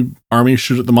see Army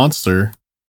shoot at the monster.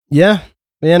 Yeah,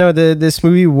 no, this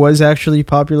movie was actually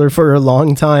popular for a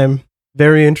long time.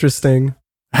 Very interesting.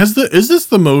 Is this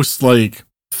the most like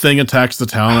thing attacks the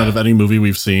town out of any movie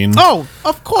we've seen? Oh,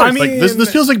 of course. I mean, Like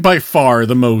this feels like by far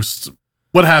the most.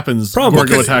 What happens? Probably.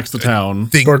 Gorgo attacks the town.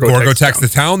 Think Gorgo Gorgo attacks attacks the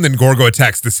town, then Gorgo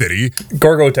attacks the city.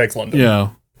 Gorgo attacks London. Yeah,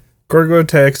 Gorgo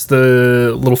attacks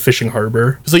the little fishing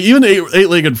harbor. it's like even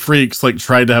eight-legged freaks like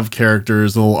tried to have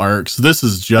characters, little arcs. This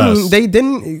is just they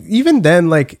didn't even then.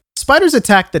 Like spiders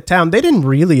attacked the town. They didn't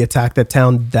really attack the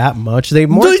town that much. They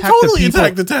more they attacked totally the people.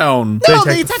 attacked the town. No,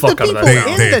 They they attacked attacked the the fuck out of people that town.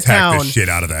 They in the attack town. the shit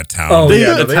out of that town. Oh, They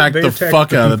yeah, attacked the attacked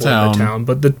fuck out of the people in town.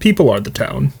 But the people are the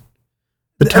town.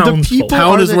 The town's people full.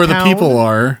 Town are is the where the town. people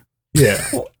are. Yeah.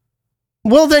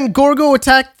 Well, then Gorgo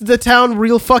attacked the town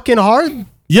real fucking hard.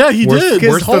 Yeah, he did.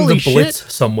 Because Worse than holy the Blitz,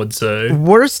 shit. some would say.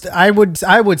 Worst, I would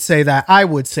say that. I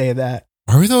would say that.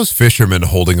 Why were those fishermen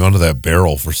holding onto that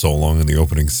barrel for so long in the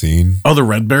opening scene? Oh, the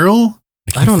red barrel.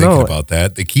 I don't thinking know about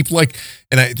that. They keep like,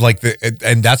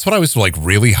 and that's what I was like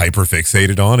really hyper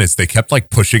fixated on is they kept like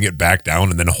pushing it back down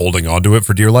and then holding onto it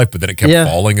for dear life, but then it kept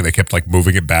falling and they kept like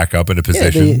moving it back up into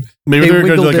position. Maybe they were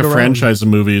going to do like a franchise of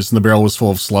movies and the barrel was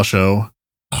full of Slusho.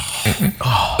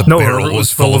 The barrel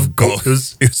was full of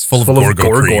it was full of Gorgo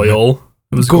Gorgoyle. cream.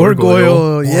 It was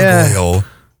Gorgoyle, yeah. Gorgoyle.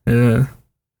 Yeah.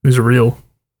 It was real.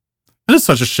 It is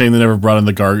such a shame they never brought in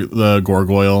the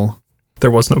Gorgoyle.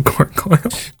 There was no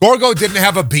Gorgoyle. Gorgo didn't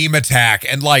have a beam attack,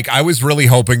 and like I was really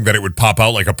hoping that it would pop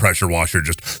out like a pressure washer.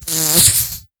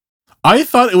 Just I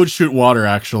thought it would shoot water.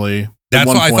 Actually, that's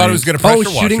why I thought it was going to pressure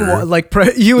wash. Shooting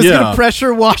he was going to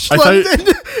pressure wash London.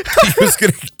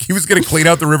 he was going to clean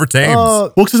out the River Thames.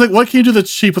 Well, because like, what can you do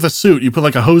that's cheap with a suit? You put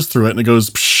like a hose through it, and it goes.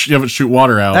 Psh, you have it shoot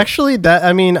water out. Actually,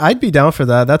 I'd be down for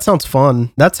that. That sounds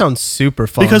fun. That sounds super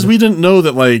fun. Because we didn't know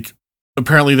that like.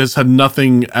 Apparently this had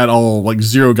nothing at all, like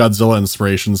zero Godzilla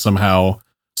inspiration somehow.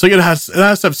 So it has to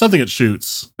have something it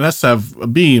shoots. It has to have a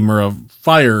beam or a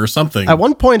fire or something. At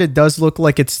one point, it does look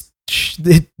like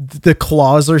the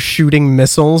claws are shooting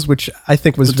missiles, which I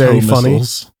think was very funny.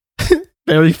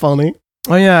 Very funny.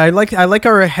 Oh yeah, I like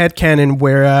our headcanon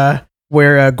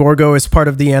where Gorgo is part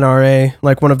of the NRA,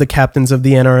 like one of the captains of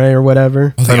the NRA or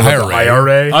whatever. Oh, the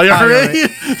IRA.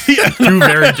 Two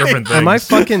very different things. Am I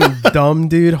fucking dumb,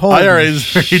 dude? Holy IRA is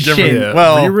very different. Yeah.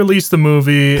 Well, re-release the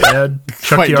movie, add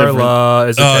Chuck Yarla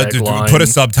as a tagline. Put a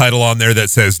subtitle on there that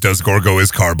says, "Does Gorgo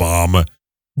is car bomb?"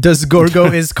 Does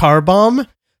Gorgo is car bomb?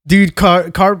 Dude,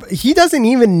 he doesn't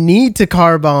even need to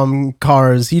car bomb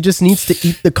cars. He just needs to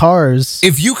eat the cars.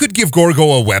 If you could give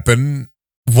Gorgo a weapon,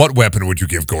 what weapon would you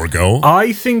give Gorgo?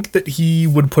 I think that he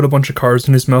would put a bunch of cars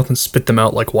in his mouth and spit them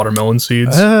out like watermelon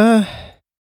seeds.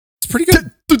 It's pretty good.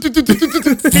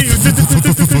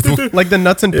 Like the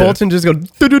nuts and bolts and just go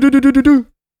do.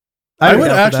 I would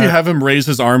actually have him raise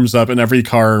his arms up and every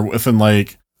car within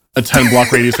like a 10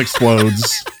 block radius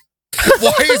explodes.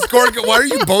 Why are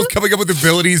you both coming up with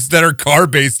abilities that are car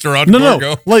based around Gorgo?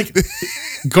 No, like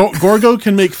Gorgo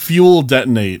can make fuel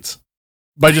detonate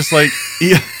by just like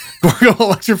Gorgo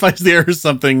electrifies the air or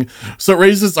something, so it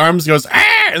raises its arms, goes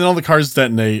and then all the cars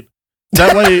detonate.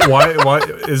 That way, why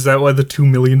is that? Why the 2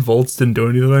 million volts didn't do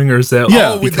anything, or is that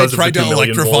when they tried to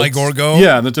electrify Gorgo?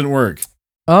 Yeah, that didn't work.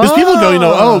 Because people go,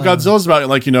 Godzilla's about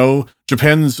like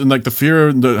Japan's and like the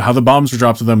fear, how the bombs were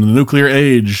dropped to them, the nuclear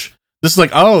age. This is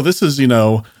like, this is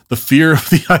the fear of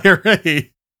the IRA.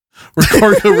 Where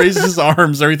Gorgo raises his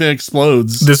arms, everything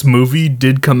explodes. This movie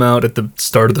did come out at the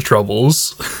start of the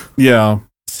Troubles. Yeah.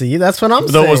 See, that's what I'm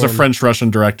saying. Though it was a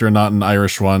French-Russian director, not an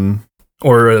Irish one.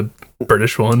 Or a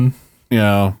British one.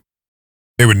 Yeah.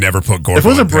 They would never put Gorgo. If it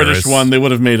was a Paris. British one, they would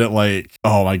have made it like,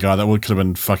 oh my god, that could have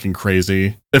been fucking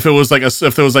crazy. If it was like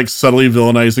subtly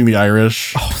villainizing the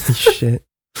Irish. Holy shit.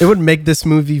 It would make this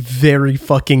movie very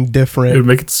fucking different. It would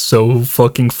make it so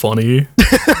fucking funny.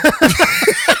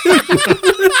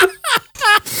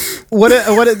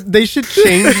 They should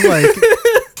change like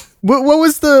what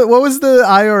was the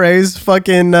IRA's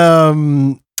fucking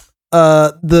tagline,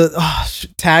 not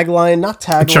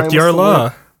tagline. Chuck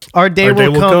Yarla. Our day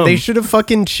will come. They should have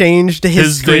fucking changed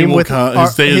his stream with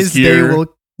his day is here.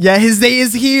 His day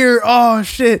is here. Oh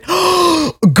shit.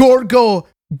 Gorgo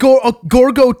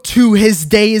 2, his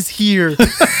day is here.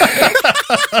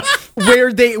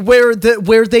 where they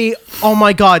oh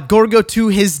my god, Gorgo 2,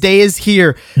 his day is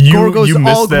here. Gorgo's you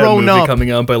all grown up.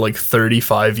 Coming out by like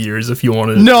 35 years if you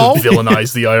wanted to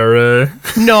villainize the IRA.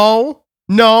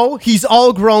 No, he's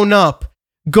all grown up.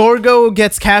 Gorgo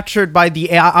gets captured by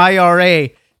the IRA.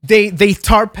 They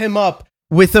tarp him up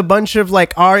with a bunch of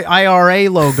like IRA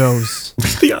logos.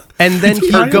 And then he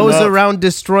goes around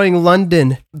destroying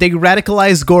London. They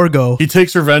radicalize Gorgo. He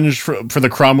takes revenge for the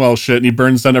Cromwell shit and he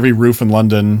burns down every roof in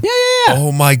London. Yeah.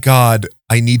 Oh my god.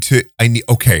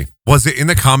 Okay. Was it in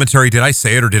the commentary? Did I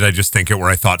say it or did I just think it where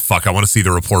I thought, fuck, I want to see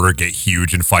the reporter get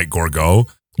huge and fight Gorgo?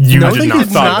 You did not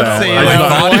thought that. I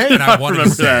thought it and I wanted to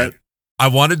say it. I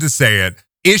wanted to say it.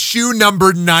 Issue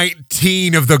number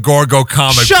 19 of the Gorgo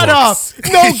comic books. Shut up!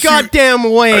 No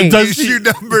goddamn way. Issue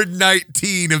number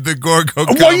 19 of the Gorgo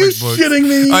comic books. Are you shitting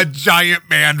me? A giant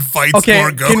man fights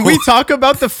Gorgo. Can we talk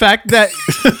about the fact that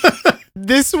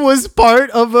this was part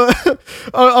of a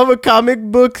comic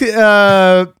book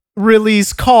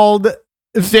release called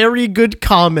Very Good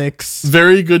Comics?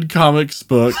 Very Good Comics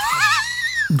book.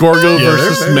 Gorgo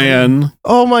versus man.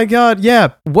 Oh my god,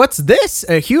 yeah. What's this?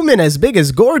 A human as big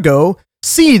as Gorgo?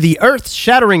 See the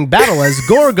earth-shattering battle as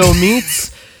Gorgo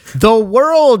meets the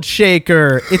World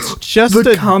Shaker. It's just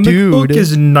the a comic dude. book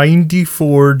is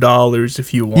 $94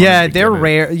 if you want. Yeah, they're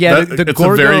rare. Yeah, It's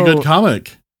a very good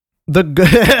comic.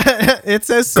 It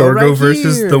says so Gorgo right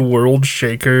versus here. the World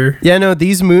Shaker. Yeah, no,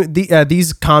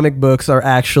 these comic books are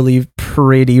actually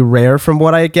pretty rare from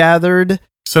what I gathered.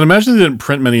 So imagine they didn't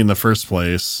print many in the first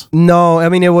place. No, I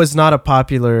mean, it was not a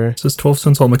popular... It says 12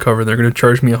 cents on the cover. They're going to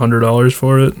charge me $100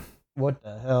 for it. What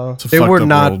the hell? It's a They fucked were up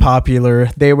not world. popular.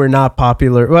 They were not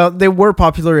popular. Well, they were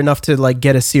popular enough to like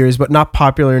get a series, but not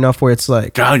popular enough where it's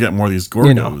like... Gotta get more of these Gorgos.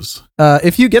 You know.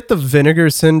 If you get the Vinegar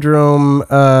Syndrome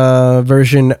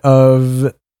version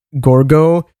of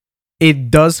Gorgo,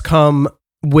 it does come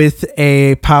with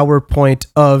a PowerPoint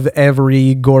of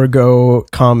every Gorgo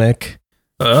comic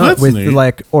That's with neat.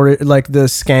 like the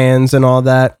scans and all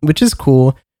that, which is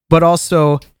cool. But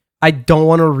also, I don't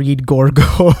want to read Gorgo.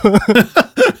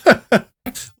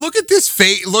 Look at this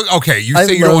face. Look, okay, you I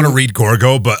say you don't want to love- read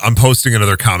Gorgo, but I'm posting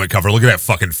another comic cover. Look at that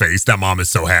fucking face. That mom is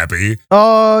so happy.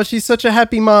 Oh, she's such a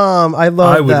happy mom. I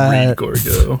love I would that. read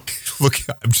Gorgo. Look,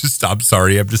 I'm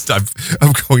sorry. I'm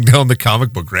going down the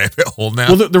comic book rabbit hole now.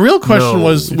 Well, the real question No.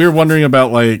 was, we were wondering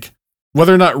about like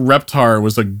whether or not Reptar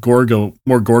was a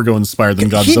more Gorgo inspired than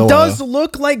Godzilla. He does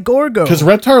look like Gorgo. Because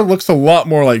Reptar looks a lot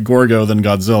more like Gorgo than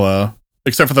Godzilla,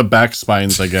 except for the back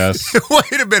spines, I guess.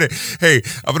 Wait a minute. Hey,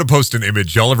 I'm going to post an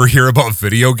image. Y'all ever hear about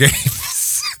video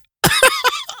games?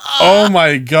 Oh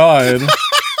my god.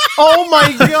 Oh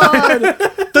my god,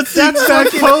 that's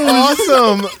fucking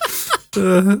awesome.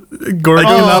 Gorgo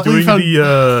Oh, doing found-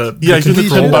 the Yeah, he's doing the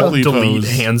control Tim Buckley delete pose.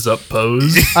 hands up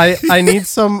pose. I need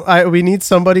we need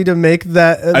somebody to make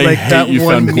that I like hate that you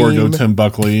one found Gorgo meme. Tim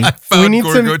Buckley. I found need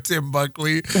Gorgo some- Tim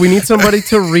Buckley. We need somebody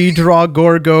to redraw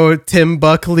Gorgo Tim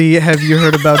Buckley. Have you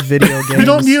heard about video games? We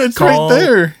don't need it. It's right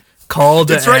there. Call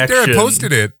to It's right action. there. I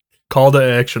posted it. Call to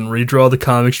action. Redraw the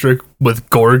comic strip with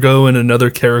Gorgo and another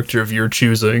character of your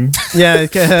choosing. Yeah,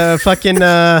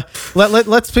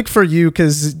 let's pick for you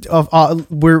because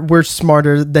we're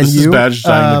smarter than This you. is Badge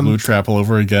dying the glue trap all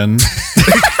over again.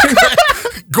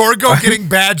 Gorgo getting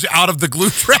Badge out of the glue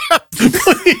trap.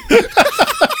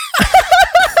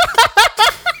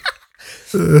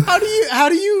 How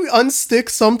do you unstick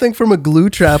something from a glue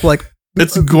trap? Like,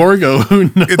 It's Gorgo. Who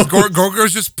knows? It's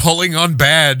Gorgo's just pulling on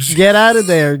Badge. get out of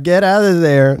there! Get out of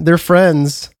there! They're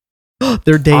friends.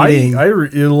 They're dating. I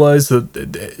realized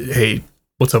that. Hey,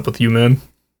 what's up with you, man?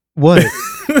 What?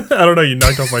 I don't know. You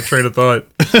knocked off my train of thought.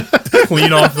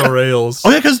 Clean off the rails. Oh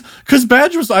yeah, because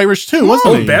Badge was Irish too,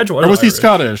 wasn't Oh, he? Badge was or was he Irish.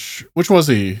 Scottish? Which was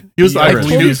he? He was I Irish.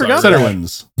 believe he was Irish.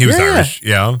 Cetterwinds. He was Yeah. Irish.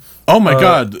 Yeah. Oh my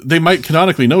god, they might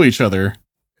canonically know each other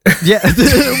Yeah.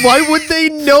 Why would they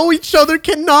know each other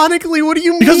canonically? What do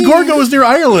you mean? because Gorgo is near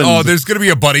Ireland. Oh, there's going to be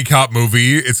a buddy cop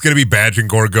movie. It's going to be Badge and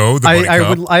Gorgo. The buddy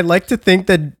cop. I like to think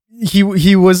that he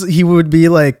would be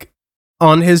like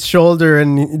on his shoulder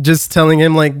and just telling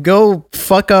him like, go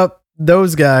fuck up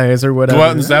those guys or whatever. Go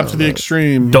out and zap to the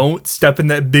extreme. Don't step in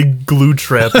that big glue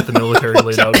trap that the military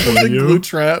laid out for the glue you.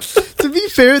 trap. To be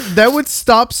fair, that would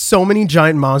stop so many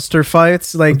giant monster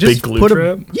fights. Like, Big just glue put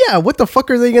trap? Yeah, what the fuck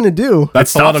are they gonna do?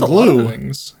 That's a lot of Stops glue.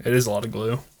 things. It is a lot of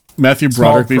glue. Matthew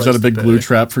Small Broderick leaves out a price big to glue pay.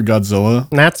 trap for Godzilla.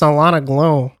 That's a lot of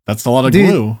glue. That's a lot of Dude,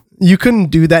 glue. You couldn't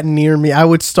do that near me. I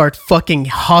would start fucking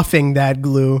huffing that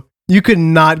glue. You could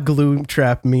not glue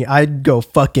trap me. I'd go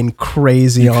fucking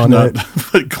crazy on Not it.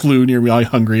 put glue near my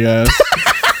hungry ass.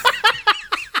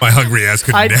 My hungry ass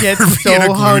could I'd never get be in a so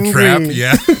glue hungry. trap.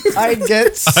 Yeah. I'd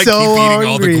get so I keep eating all the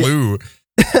hungry. glue.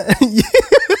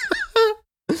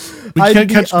 We I'd can't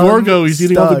be catch Gorgo. He's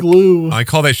eating all the unstuck. glue. I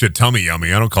call that shit tummy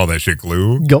yummy. I don't call that shit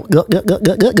glue. Go.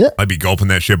 I'd be gulping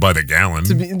that shit by the gallon.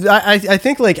 I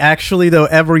think like actually though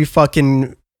every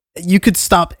fucking you could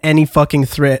stop any fucking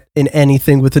threat in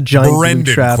anything with a giant glue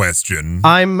Brendan trap. question.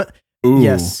 I'm Ooh.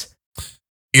 yes.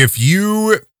 If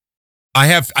you I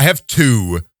have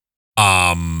two.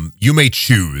 You may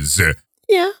choose.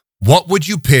 Yeah. What would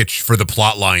you pitch for the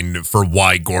plot line for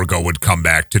why Gorgo would come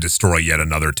back to destroy yet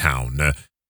another town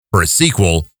for a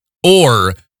sequel?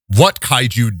 Or what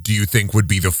kaiju do you think would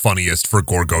be the funniest for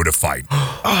Gorgo to fight?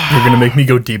 You're gonna make me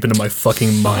go deep into my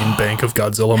fucking mind bank of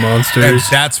Godzilla And monsters.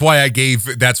 that's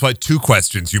why two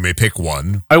questions. You may pick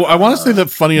one. I want to say the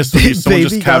funniest would be someone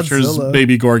just Baby captures Godzilla.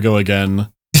 Baby Gorgo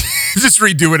again. Just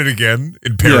redoing it again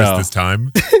in Paris Yeah. this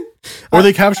time. Or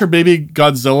they capture Baby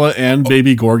Godzilla and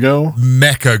Baby Gorgo.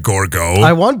 Mecha Gorgo.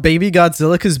 I want Baby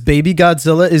Godzilla because Baby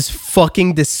Godzilla is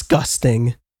fucking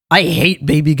disgusting. I hate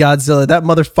Baby Godzilla. That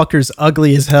motherfucker's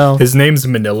ugly as hell. His name's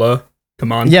Manila.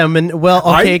 Come on. Yeah, well,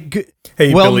 okay.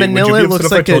 Hey, well, Billy, Manila would you be looks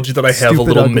upset like if I told a you that I have a stupid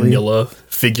little ugly. Manila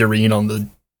figurine on the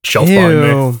shelf behind me?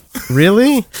 Ew.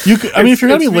 Really? You could, I mean, if you're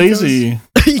gonna be It's lazy,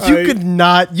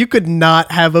 You could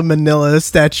not have a Manila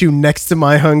statue next to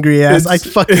my hungry ass. I'd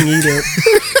fucking eat it.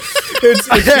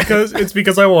 It's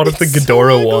because I wanted the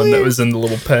Ghidorah one that was in the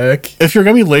little pack. If you're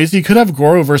gonna be lazy, you could have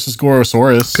Goro versus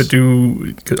Gorosaurus.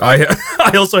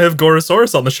 I also have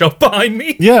Gorosaurus on the shelf behind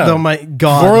me. Yeah. Oh my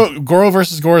god. Goro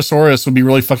versus Gorosaurus would be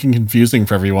really fucking confusing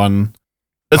for everyone.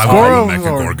 It's I Goro. want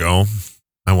Mecha Gorgo.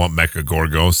 I want Mecha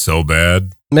Gorgo so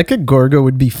bad. Mecha Gorgo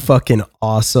would be fucking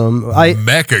awesome.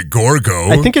 Mecha Gorgo.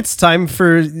 I think it's time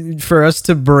for us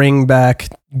to bring back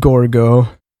Gorgo.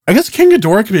 I guess King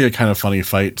Ghidorah could be a kind of funny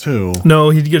fight too. No,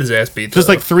 he'd get his ass beat. Just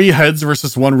like 3 heads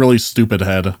versus one really stupid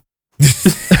head.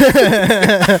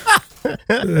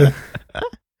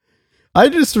 I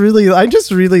just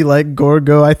really like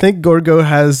Gorgo. I think Gorgo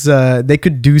has they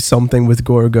could do something with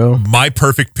Gorgo. My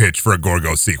perfect pitch for a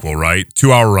Gorgo sequel, right?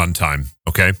 2-hour runtime.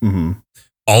 Okay. Mm-hmm.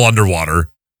 All underwater.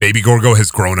 Baby Gorgo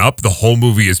has grown up. The whole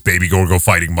movie is Baby Gorgo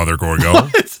fighting Mother Gorgo.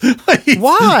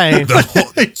 Why? The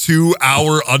whole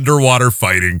 2-hour underwater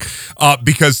fighting.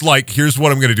 Because, like, here's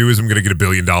what I'm going to do is I'm going to get $1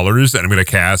 billion and I'm going to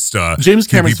cast James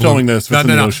Cameron's filming this with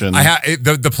the ocean.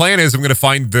 The plan is I'm going to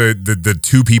find the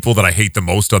 2 people that I hate the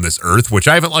most on this earth, which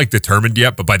I haven't like determined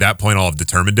yet, but by that point I'll have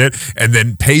determined it, and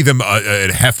then pay them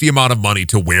a hefty amount of money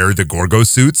to wear the Gorgo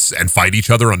suits and fight each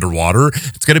other underwater.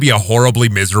 It's going to be a horribly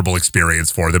miserable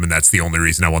experience for them, and that's the only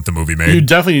reason I want the movie made. You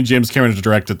definitely need James Cameron to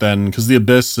direct it then, because the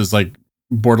Abyss is like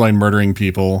borderline murdering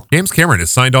people. James Cameron is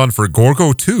signed on for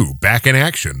Gorgo 2, back in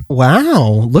action.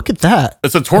 Wow, look at that.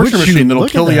 It's a torture machine that'll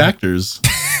kill the actors.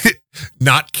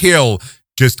 Not kill,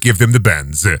 just give them the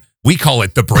bends. We call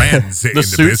it the Brens. The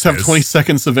suits have 20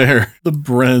 seconds of air. The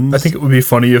Brens. I think it would be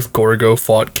funny if Gorgo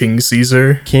fought King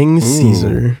Caesar.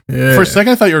 Caesar. Yeah. For a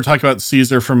second, I thought you were talking about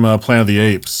Caesar from Planet of the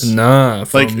Apes. Nah.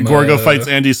 Like Gorgo fights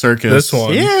Andy Serkis. This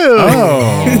one. Ew.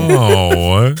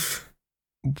 Oh.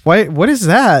 What is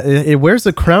that? It wears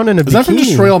a crown and a bikini. Is that from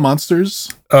Destroy All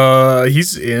Monsters?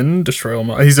 He's in Destroy All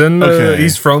Monsters. He's in.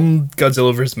 He's from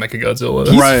Godzilla vs. Mechagodzilla.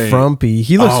 He's frumpy.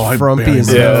 He looks frumpy as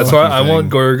hell. Yeah, that's why I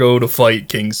want Gorgo to fight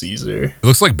King Caesar. It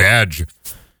looks like Badge.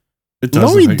 It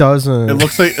doesn't. No, he doesn't. It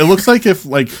looks like if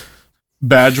like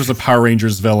Badge was a Power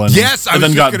Rangers villain. Yes, I and was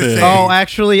then just got gonna big. say. Oh,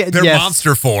 actually, They're yes.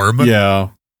 monster form. Yeah,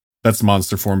 that's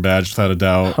monster form Badge without a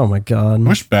doubt. Oh my god. I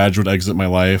wish Badge would exit my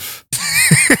life.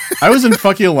 I was in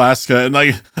fucking Alaska and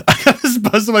like I got this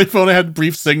buzz on my phone. I had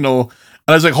brief signal and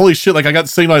I was like, holy shit, like I got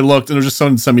signal. I looked and it was just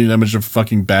someone sent me an image of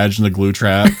fucking Badge in the glue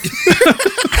trap.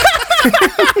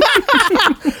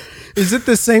 Is it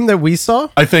the same that we saw?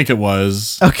 I think it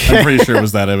was. Okay. I'm pretty sure it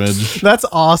was that image. That's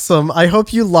awesome. I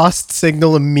hope you lost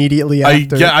signal immediately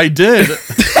after. I did.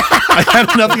 I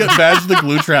had enough to get Badge in the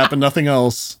glue trap and nothing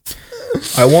else.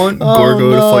 I want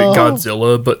Gorgo to fight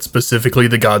Godzilla, but specifically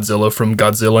the Godzilla from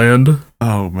Godzillaland.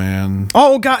 Oh man.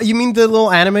 Oh god, you mean the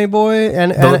little anime boy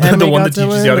and The one that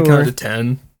teaches you how to count to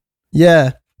 10.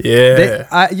 Yeah.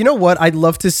 Yeah. You know what? I'd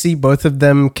love to see both of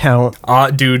them count.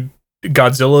 Dude,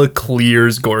 Godzilla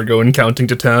clears Gorgo in counting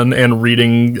to 10 and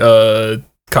reading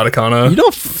katakana. You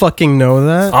don't fucking know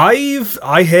that.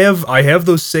 I have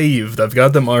those saved. I've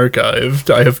got them archived.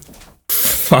 I have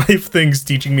 5 things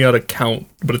teaching me how to count,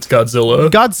 but it's Godzilla.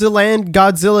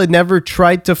 Godzilla never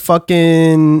tried to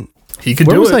fucking. He could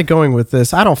Where do was it. I going with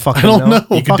this? I don't fucking know.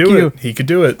 He could Fuck do you. it. He could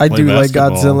do it. I Play do like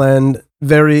basketball. Godzilla, and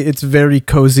it's very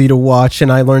cozy to watch, and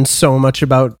I learned so much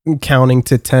about counting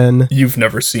to 10. You've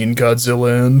never seen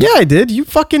Godzillaland? Yeah, I did. You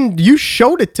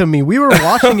showed it to me. We were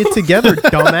watching it together,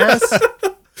 dumbass.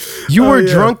 You were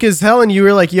drunk as hell, and you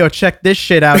were like, "Yo, check this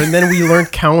shit out," and then we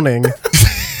learned counting.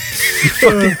 You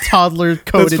fucking toddler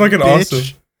coded. That's fucking bitch.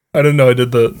 awesome. I didn't know I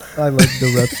did that. I like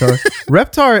the Reptar.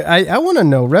 Reptar, I want to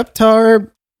know. Reptar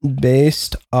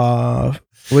based off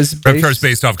Reptar's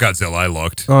based off Godzilla. I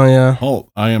looked. Oh yeah.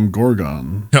 Halt, I am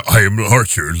Gorgon. I am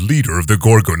Archer, leader of the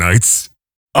Gorgo Knights.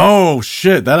 Oh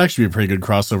shit, that'd actually be a pretty good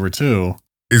crossover too.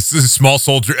 It's a small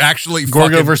soldier. Actually,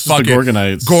 Gorgo versus the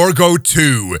Gorgonites. Gorgo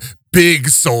 2, big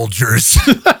soldiers.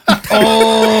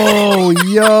 Oh,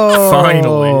 yo.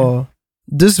 Finally.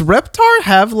 Does Reptar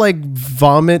have like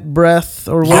vomit breath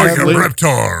or Like a whatever?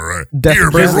 Reptar. Death Hear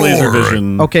me breath. roar. Laser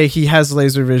vision. Okay, he has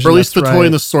laser vision. Or at least the that's toy right.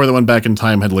 in the store that went back in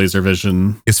time had laser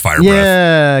vision. Is fire breath.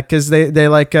 Yeah, because they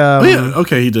like. Oh yeah,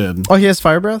 okay, he did. Oh, he has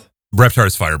fire breath.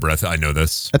 Reptar's fire breath. I know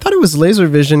this. I thought it was laser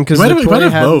vision because Might the have, toy might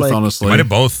have had both, like. honestly. Might have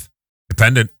both.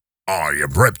 Dependent. I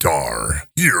am Reptar.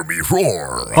 Hear me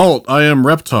roar. Halt, I am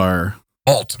Reptar.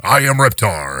 Halt, I am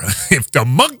Reptar. If the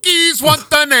monkeys want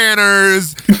the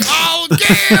nanners, I'll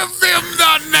give them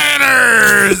the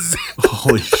nanners.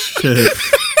 Holy shit.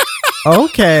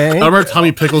 Okay. I remember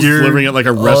Tommy Pickles delivering it like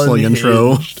a wrestling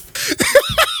intro.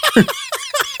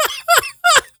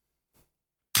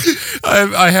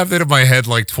 I have that in my head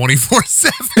like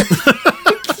 24/7.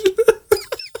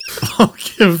 I'll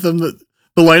give them the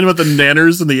The line about the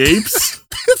nanners and the apes?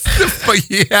 But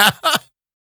yeah.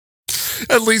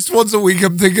 At least once a week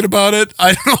I'm thinking about it.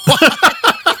 I don't know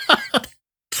why.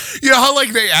 You know how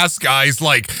like they ask guys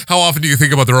like, how often do you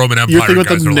think about the Roman Empire? You're thinking about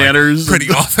the Guys are like, nanners. pretty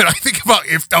often. I think about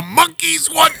if the monkeys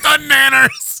want the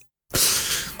nanners.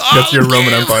 That's your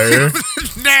Roman Empire.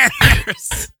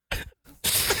 Nanners.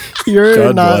 You're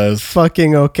God not bless.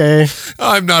 fucking okay.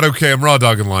 I'm not okay. I'm raw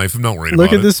dogging life. I'm not worried Look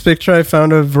about at this picture I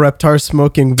found of Reptar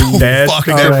smoking weed. That's fuck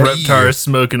picture of that Reptar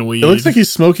smoking weed. It looks like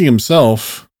he's smoking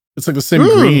himself. It's like the same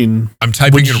green. I'm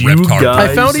typing Would in you Reptar. guys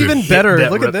I found even hit better.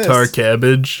 that Look at Reptar this.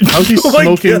 cabbage. How's he Oh my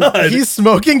smoking? God. He's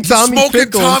smoking Tommy Smoking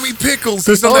Pickles. Tommy Pickles.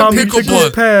 This He's on that Tommy pickle Pickles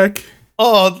blunt. pack.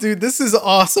 Oh, dude, this is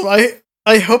awesome.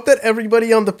 I hope that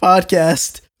everybody on the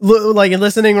podcast, like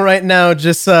listening right now,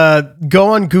 just go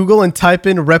on Google and type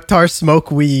in Reptar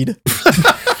smoke weed.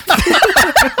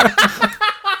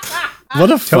 What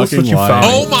a Tell us fucking what you lie. found.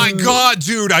 Oh my God,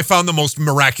 dude. I found the most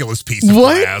miraculous piece of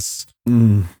What? glass.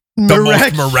 Mm. The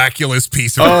Mirac- most miraculous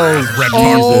piece of Oh, glass. Reptar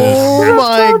Oh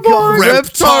my god,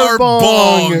 Reptar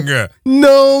bong.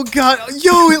 No, God.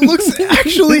 Yo, it looks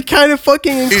actually kind of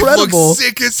fucking It incredible. looks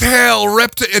sick as hell.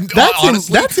 And That's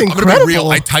honestly, that's I'm gonna incredible. be real.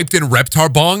 I typed in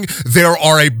Reptar bong. There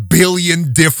are a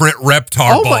billion different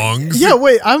Reptar bongs. Yeah,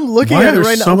 wait, I'm looking Why at are it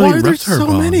there right so now. many Why are there Reptar so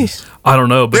many? bongs? I don't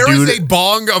know, but There dude, is a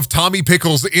bong of Tommy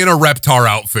Pickles in a Reptar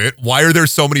outfit. Why are there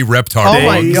so many Reptar Oh bongs?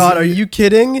 my god, are you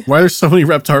kidding? Why are there so many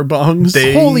Reptar bongs?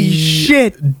 They Holy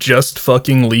shit. just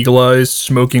fucking legalized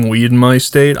smoking weed in my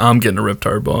state. I'm getting a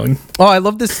Reptar bong. Oh, I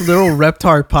love this little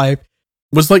Reptar pipe.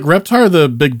 Was like Reptar the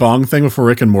big bong thing before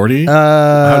Rick and Morty?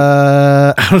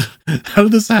 I How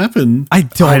did this happen?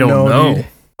 don't know. dude.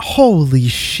 Holy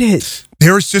shit.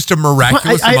 There is just a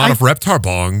miraculous I- amount of Reptar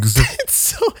bongs. It's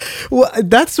so well,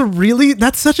 that's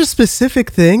such a specific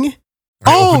thing.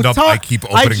 I keep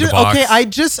opening the box. Okay,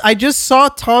 I just saw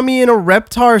Tommy in a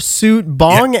Reptar suit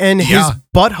bong, and his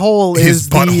butthole His is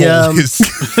butthole the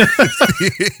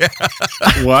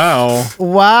is. Wow.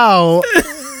 wow.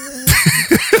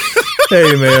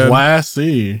 Hey man,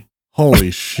 Classy.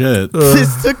 Holy shit.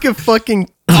 This took a fucking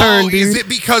turn, Oh, dude. is it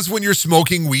because when you're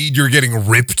smoking weed, you're getting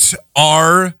ripped?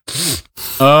 R?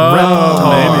 Oh,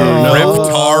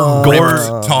 maybe.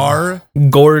 Reptar?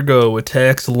 Gorgo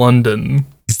attacks London.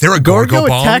 Is there a Gorgo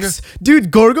bong?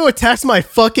 Gorgo attacks my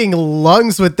fucking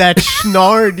lungs with that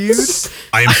schnar, dude.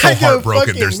 I am so I go heartbroken.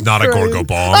 fucking There's not a crazy. Gorgo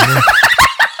bong.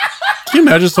 Can you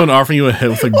imagine someone offering you a hit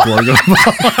with a Gorgo bong?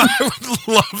 I would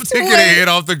love to get a hit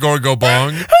off the Gorgo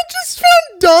bong. I just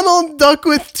found Donald Duck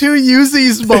with 2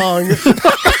 Uzis bong.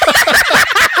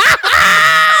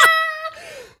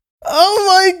 Oh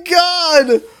my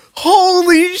god.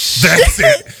 Holy shit. That's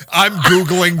it. I'm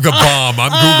Googling the bomb.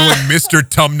 I'm Googling Mr.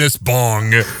 Tumnus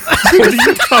bong.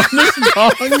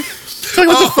 Talking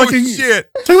about the fucking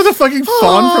shit. Talking about the fucking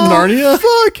fawn from Narnia.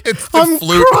 Fuck. It's the I'm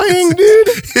flute. crying, dude.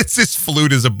 It's his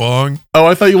flute as a bong. Oh,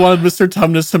 I thought you wanted Mr.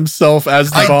 Tumnus himself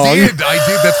as the bong. I did.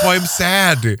 That's why I'm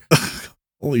sad.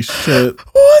 Holy shit.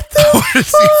 What the I want to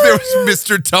see if there was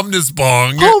Mr. Tumnus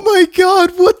bong. Oh my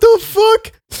god, what the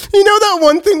fuck? You know that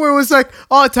one thing where it was like,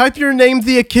 oh, type your name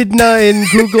the echidna in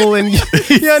Google and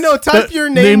yeah, no, type your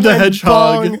name Name the and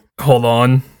hedgehog. bong. Hold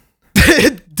on.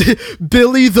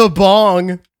 Billy the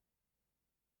Bong.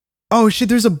 Oh shit,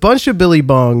 there's a bunch of Billy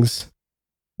Bongs.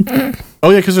 Oh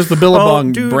yeah, because there's the Billabong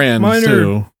Oh, dude, brand mine are-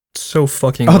 too. So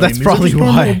fucking Oh, lame. that's These are probably just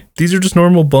normal- why. These are just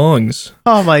normal bongs.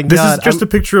 Oh my This god. is just a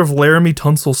picture of Laramie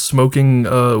Tunsil smoking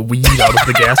weed out of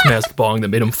the gas mask bong that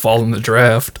made him fall in the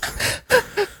draft.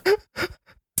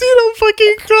 Dude, I'm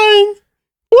fucking crying.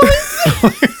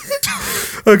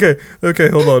 Okay,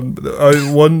 hold on.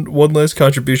 One last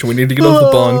contribution. We need to get off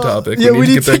the bong topic. Yeah, we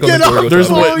need to get back get on the off Gorgo There's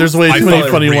topic. way, there's way I too found many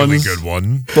a funny really ones. good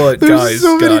one. But There's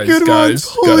so many good ones.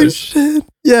 Holy shit.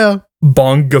 Yeah.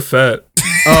 Bong Gaffette.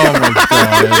 Oh my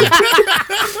god.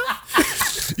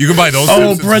 You can buy those.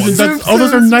 Oh, Simpsons Brendan, ones.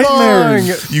 those are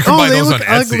nightmares. You can buy they those look on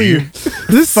Etsy.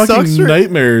 This sucks. Fucking For,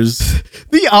 nightmares.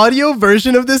 the audio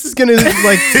version of this is gonna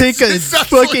like take a It's just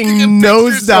fucking looking at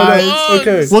pictures of nosedive. bongs.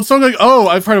 Okay. Well, it's not like, oh,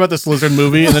 I've heard about this lizard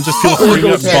movie, and then just people throwing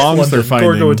up bongs they're finding.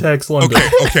 Gorgo attacks London.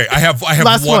 Okay. I have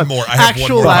Last one one. more. I have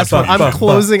Actual one more. last one. I'm Fuck.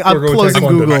 closing Gorgo attacks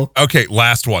London. Google. Okay,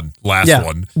 last one. Yeah.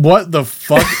 One. What the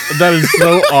fuck? That is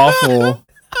so awful.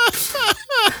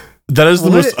 That is the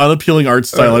What? most unappealing art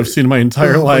style I've seen in my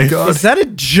entire life. God. Is that a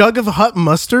jug of hot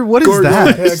mustard? What is Gorgo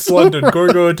that? attacks London.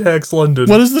 Gorgo attacks London.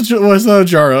 What is that a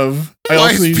jar of? I Why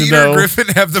also does need to Peter know. Griffin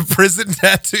have the prison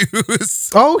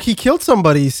tattoos? Oh, he killed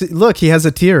somebody. See, look, he has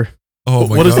a tear. Oh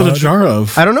my What is god. that a jar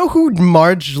of? I don't know who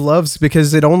Marge loves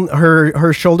because it on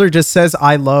her shoulder just says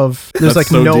 "I love." There's That's like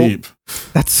so no. deep.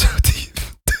 That's so deep.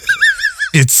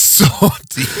 It's so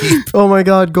deep. Oh my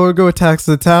god, Gorgo attacks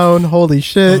the town. Holy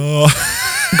shit.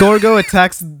 Gorgo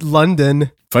attacks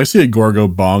London. If I see a Gorgo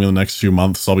bong in the next few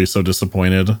months, I'll be so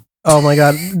disappointed. Oh my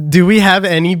god. Do we have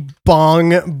any bong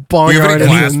We have any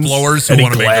glass artisans? blowers who Any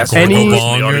want to make a glass Gorgo blowers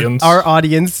bong? in the audience? Our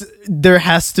audience, there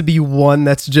has to be one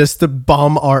that's just a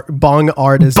bong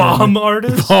artisan. Bomb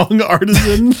artist? Bong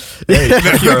artisan? Hey,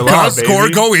 you're allowed, Because baby.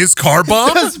 Gorgo is car bomb?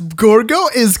 Because Gorgo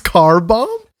is car bomb?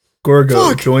 Gorgo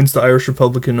Fuck. joins the Irish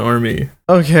Republican Army.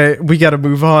 Okay, we gotta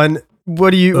move on. What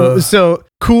do you... So,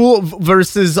 cool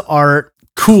versus art.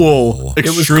 Cool. It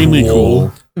was Extremely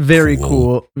cool. Very Cool.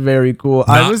 cool. Very cool. Not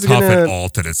I was tough at gonna... all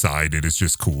to decide. It is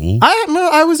just cool.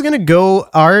 I was gonna go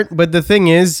art, but the thing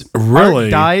is, Really?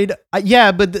 art died.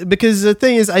 Yeah, but because the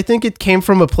thing is, I think it came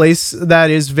from a place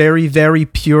that is very, very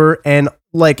pure and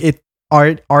like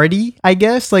arty, I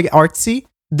guess, like artsy.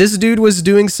 This dude was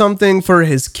doing something for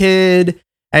his kid,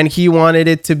 and he wanted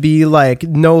it to be like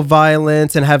no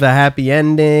violence and have a happy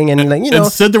ending, and like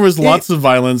Instead, there was lots of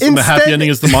violence, and the happy instead- ending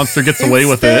is the monster gets away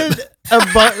with it.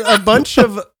 Instead, a bunch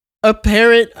of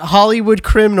apparent Hollywood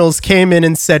criminals came in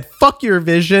and said, "Fuck your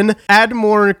vision, add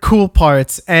more cool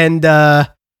parts," and And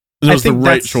it I was the think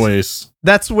right that's- choice.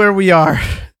 that's where we are.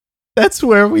 That's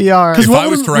where we are. Because If what I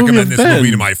was would to the movie recommend have this movie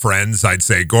been? to my friends, I'd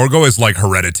say Gorgo is like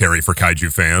Hereditary for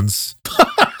kaiju fans.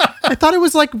 I thought it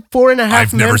was like 4.5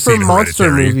 I've never men for seen monster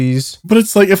Hereditary. movies. But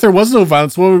it's like, if there was no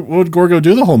violence, what would Gorgo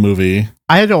do the whole movie?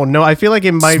 I don't know. I feel like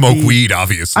it might Smoke be. weed,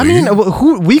 obviously. I mean,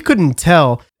 who we couldn't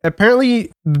tell.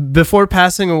 Apparently, before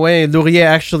passing away, Laurier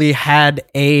actually had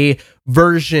a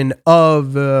version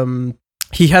of.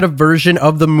 He had a version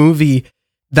of the movie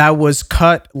that was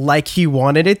cut like he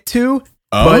wanted it to,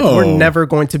 but we're never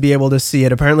going to be able to see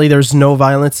it. Apparently, there's no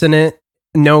violence in it,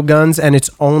 no guns, and it's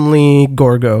only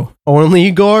Gorgo.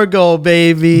 Only Gorgo,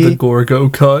 baby. The Gorgo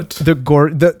cut.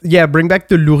 Bring back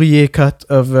the Laurier cut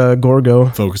of Gorgo.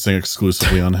 Focusing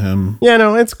exclusively on him. Yeah,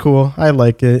 no, it's cool. I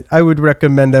like it. I would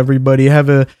recommend everybody have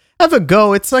a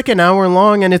go. It's like an hour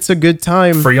long and it's a good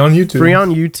time. Free on YouTube. Free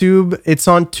on YouTube. It's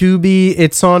on Tubi.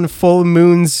 It's on Full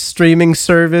Moon's streaming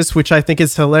service, which I think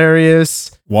is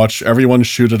hilarious. Watch everyone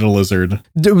shoot at a lizard.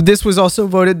 This was also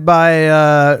voted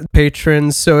by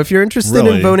patrons. So if you're interested in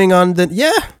Really? voting on the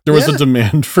There was a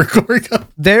demand for Gorgo.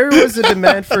 there was a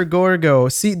demand for Gorgo.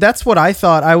 See, that's what I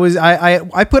thought.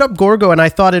 I put up Gorgo and I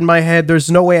thought in my head, there's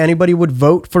no way anybody would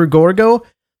vote for Gorgo.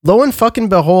 Lo and fucking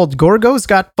behold, Gorgo's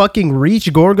got fucking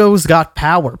reach. Gorgo's got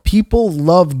power. People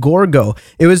love Gorgo.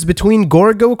 It was between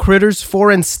Gorgo, Critters 4,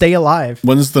 and Stay Alive.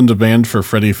 When's the demand for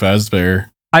Freddy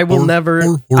Fazbear? I will never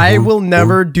do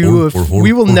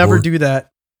that.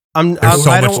 There's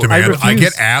so much demand. I refuse.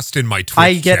 get asked in my Twitch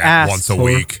I get chat asked. once a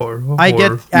week. I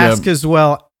get asked as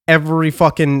well every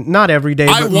fucking, not every day,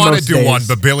 I but want to most do days. one,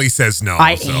 but Billy says no.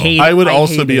 I so. hate I would I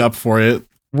also hate be it. up for it.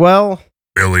 Well,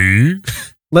 Billy.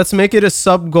 let's make it a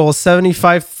sub goal,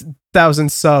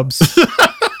 75,000 subs.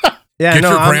 Yeah, Get no,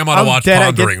 your I'm- grandma to I'm watch dead-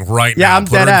 Pondering right Yeah, now. I'm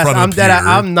Put her dead in ass. front of I'm the dead ass.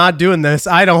 computer. I'm not doing this.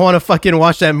 I don't want to fucking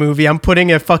watch that movie. I'm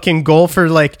putting a fucking goal for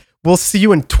like, we'll see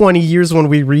you in 20 years when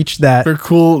we reach that. They're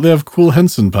cool. They have cool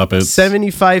Henson puppets.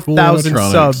 75,000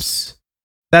 Cool subs.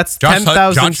 That's Josh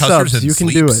 10,000 Hutcherson subs. You can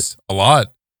do it. sleeps a lot.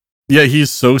 Yeah,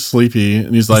 he's so sleepy,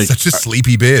 and he's like, Such a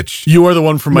sleepy bitch. "You are the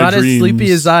one from my Not dreams." as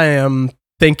sleepy as I am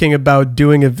thinking about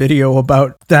doing a video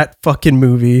about that fucking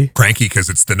movie. Cranky because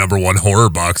it's the #1 horror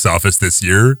box office this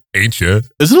year, ain't you?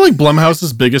 Isn't it like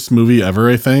Blumhouse's biggest movie ever?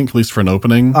 I think, at least for an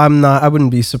opening. I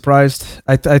wouldn't be surprised.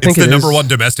 I think It's the it is. #1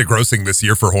 domestic grossing this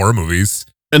year for horror movies.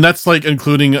 And that's like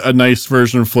including a nice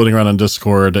version floating around on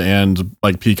Discord and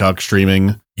like Peacock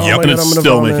streaming. Oh Yep. my And God, it's I'm gonna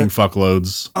still vomit. making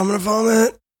fuckloads. I'm gonna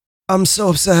vomit. I'm so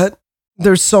upset.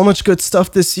 There's so much good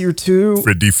stuff this year too.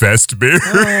 Freddy Fazbear.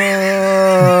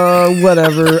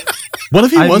 Whatever. What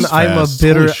if he was I'm a fast?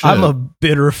 bitter. Holy shit. I'm a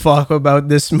bitter fuck about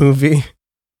this movie.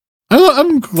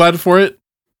 I'm glad for it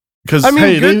because I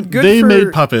mean, hey, good they for-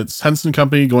 made puppets. Henson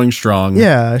Company going strong.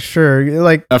 Yeah, sure.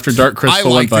 Like, After Dark I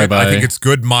Crystal went liked it. bye I think bye. it's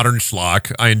good modern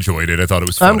schlock. I enjoyed it. I thought it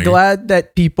was funny. I'm glad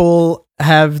that people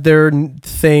have their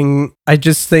thing. I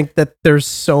just think that there's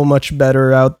so much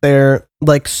better out there.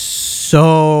 Like,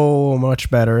 so much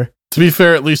better. To be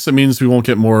fair, at least it means we won't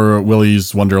get more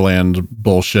Willy's Wonderland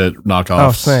bullshit Oh,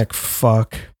 knockoffs. thank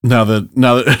fuck. Now that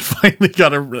it finally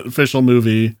got an official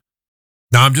movie.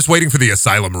 No, I'm just waiting for the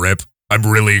Asylum rip. I'm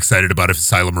really excited about if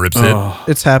Asylum rips it. Oh,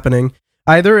 It's happening.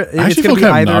 Either I it's actually gonna feel be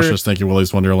kind of either. nauseous. Thank you,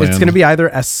 Willy's Wonderland. It's gonna be either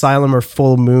Asylum or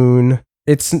Full Moon.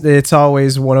 It's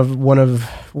always one of the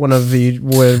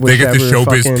They get the whichever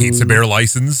Showbiz fucking- Pizza Bear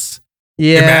license.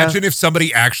 Yeah. Imagine if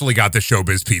somebody actually got the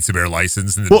Showbiz Pizza Bear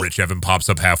license and then Rich Evan pops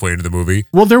up halfway into the movie.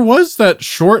 Well, there was that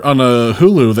short on a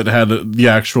Hulu that had the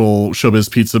actual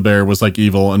Showbiz Pizza Bear was like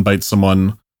evil and bites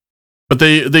someone. But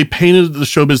they painted the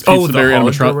Showbiz Pizza Bear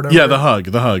animatronic. Yeah, the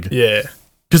hug. Yeah.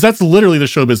 Because that's literally the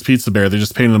Showbiz Pizza Bear. They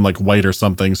just painted him like white or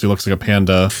something, so he looks like a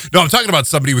panda. No, I'm talking about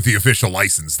somebody with the official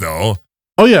license, though.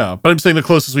 Oh, yeah. But I'm saying the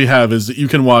closest we have is you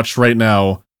can watch right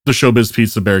now the Showbiz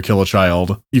Pizza Bear kill a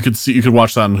child. You could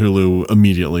watch that on Hulu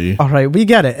immediately. All right, we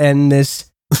got to end this.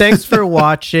 Thanks for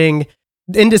watching.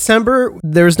 In December,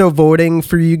 there's no voting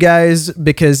for you guys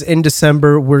because in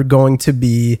December, we're going to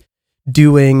be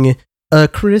doing a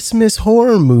Christmas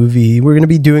horror movie. We're going to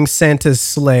be doing Santa's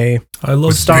Sleigh. I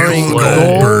love starring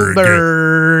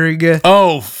Goldberg.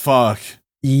 Oh, fuck.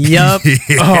 Yup.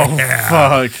 Oh,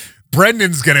 fuck.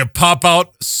 Brendan's gonna pop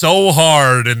out so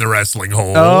hard in the wrestling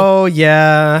hole. Oh,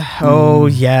 yeah. Oh,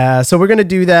 yeah. So we're going to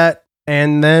do that.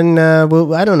 And then, I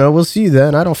don't know. We'll see you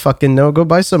then. I don't fucking know. Go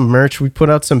buy some merch. We put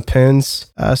out some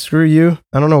pins. Screw you.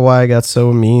 I don't know why I got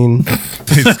so mean.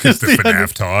 It's because the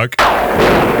FNAF talk.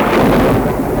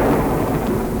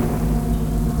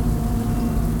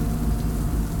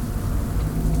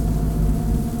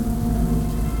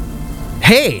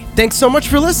 Hey, thanks so much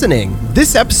for listening.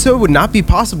 This episode would not be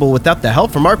possible without the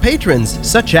help from our patrons,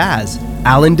 such as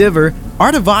Alan Diver,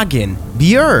 Artavagan,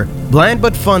 Bier, Bland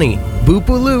But Funny,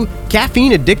 Boopaloo,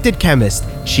 Caffeine Addicted Chemist,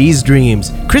 Cheese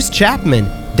Dreams, Chris Chapman,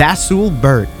 Dasul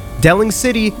Burt, Delling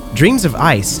City, Dreams of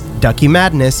Ice, Ducky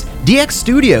Madness, DX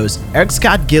Studios, Eric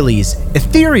Scott Gillies,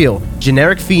 Ethereal,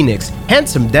 Generic Phoenix,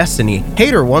 Handsome Destiny,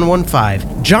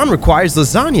 Hater115, John Requires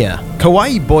Lasagna,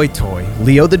 Kawaii Boy Toy,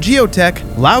 Leo the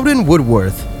Geotech, Loudon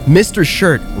Woodworth, Mr.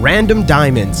 Shirt, Random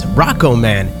Diamonds, Rocco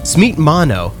Man, Smeet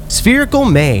Mono, Spherical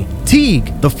May,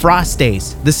 Teague, The Frost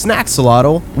Ace, The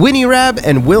Snacksalotl, Winnie Rab,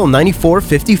 and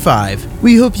Will9455.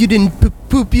 We hope you didn't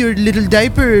poop your little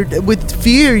diaper with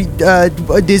fear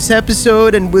this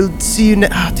episode, and we'll see you.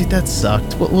 Dude, that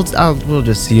sucked. We'll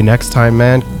just see you next time,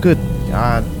 man. Good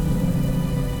God.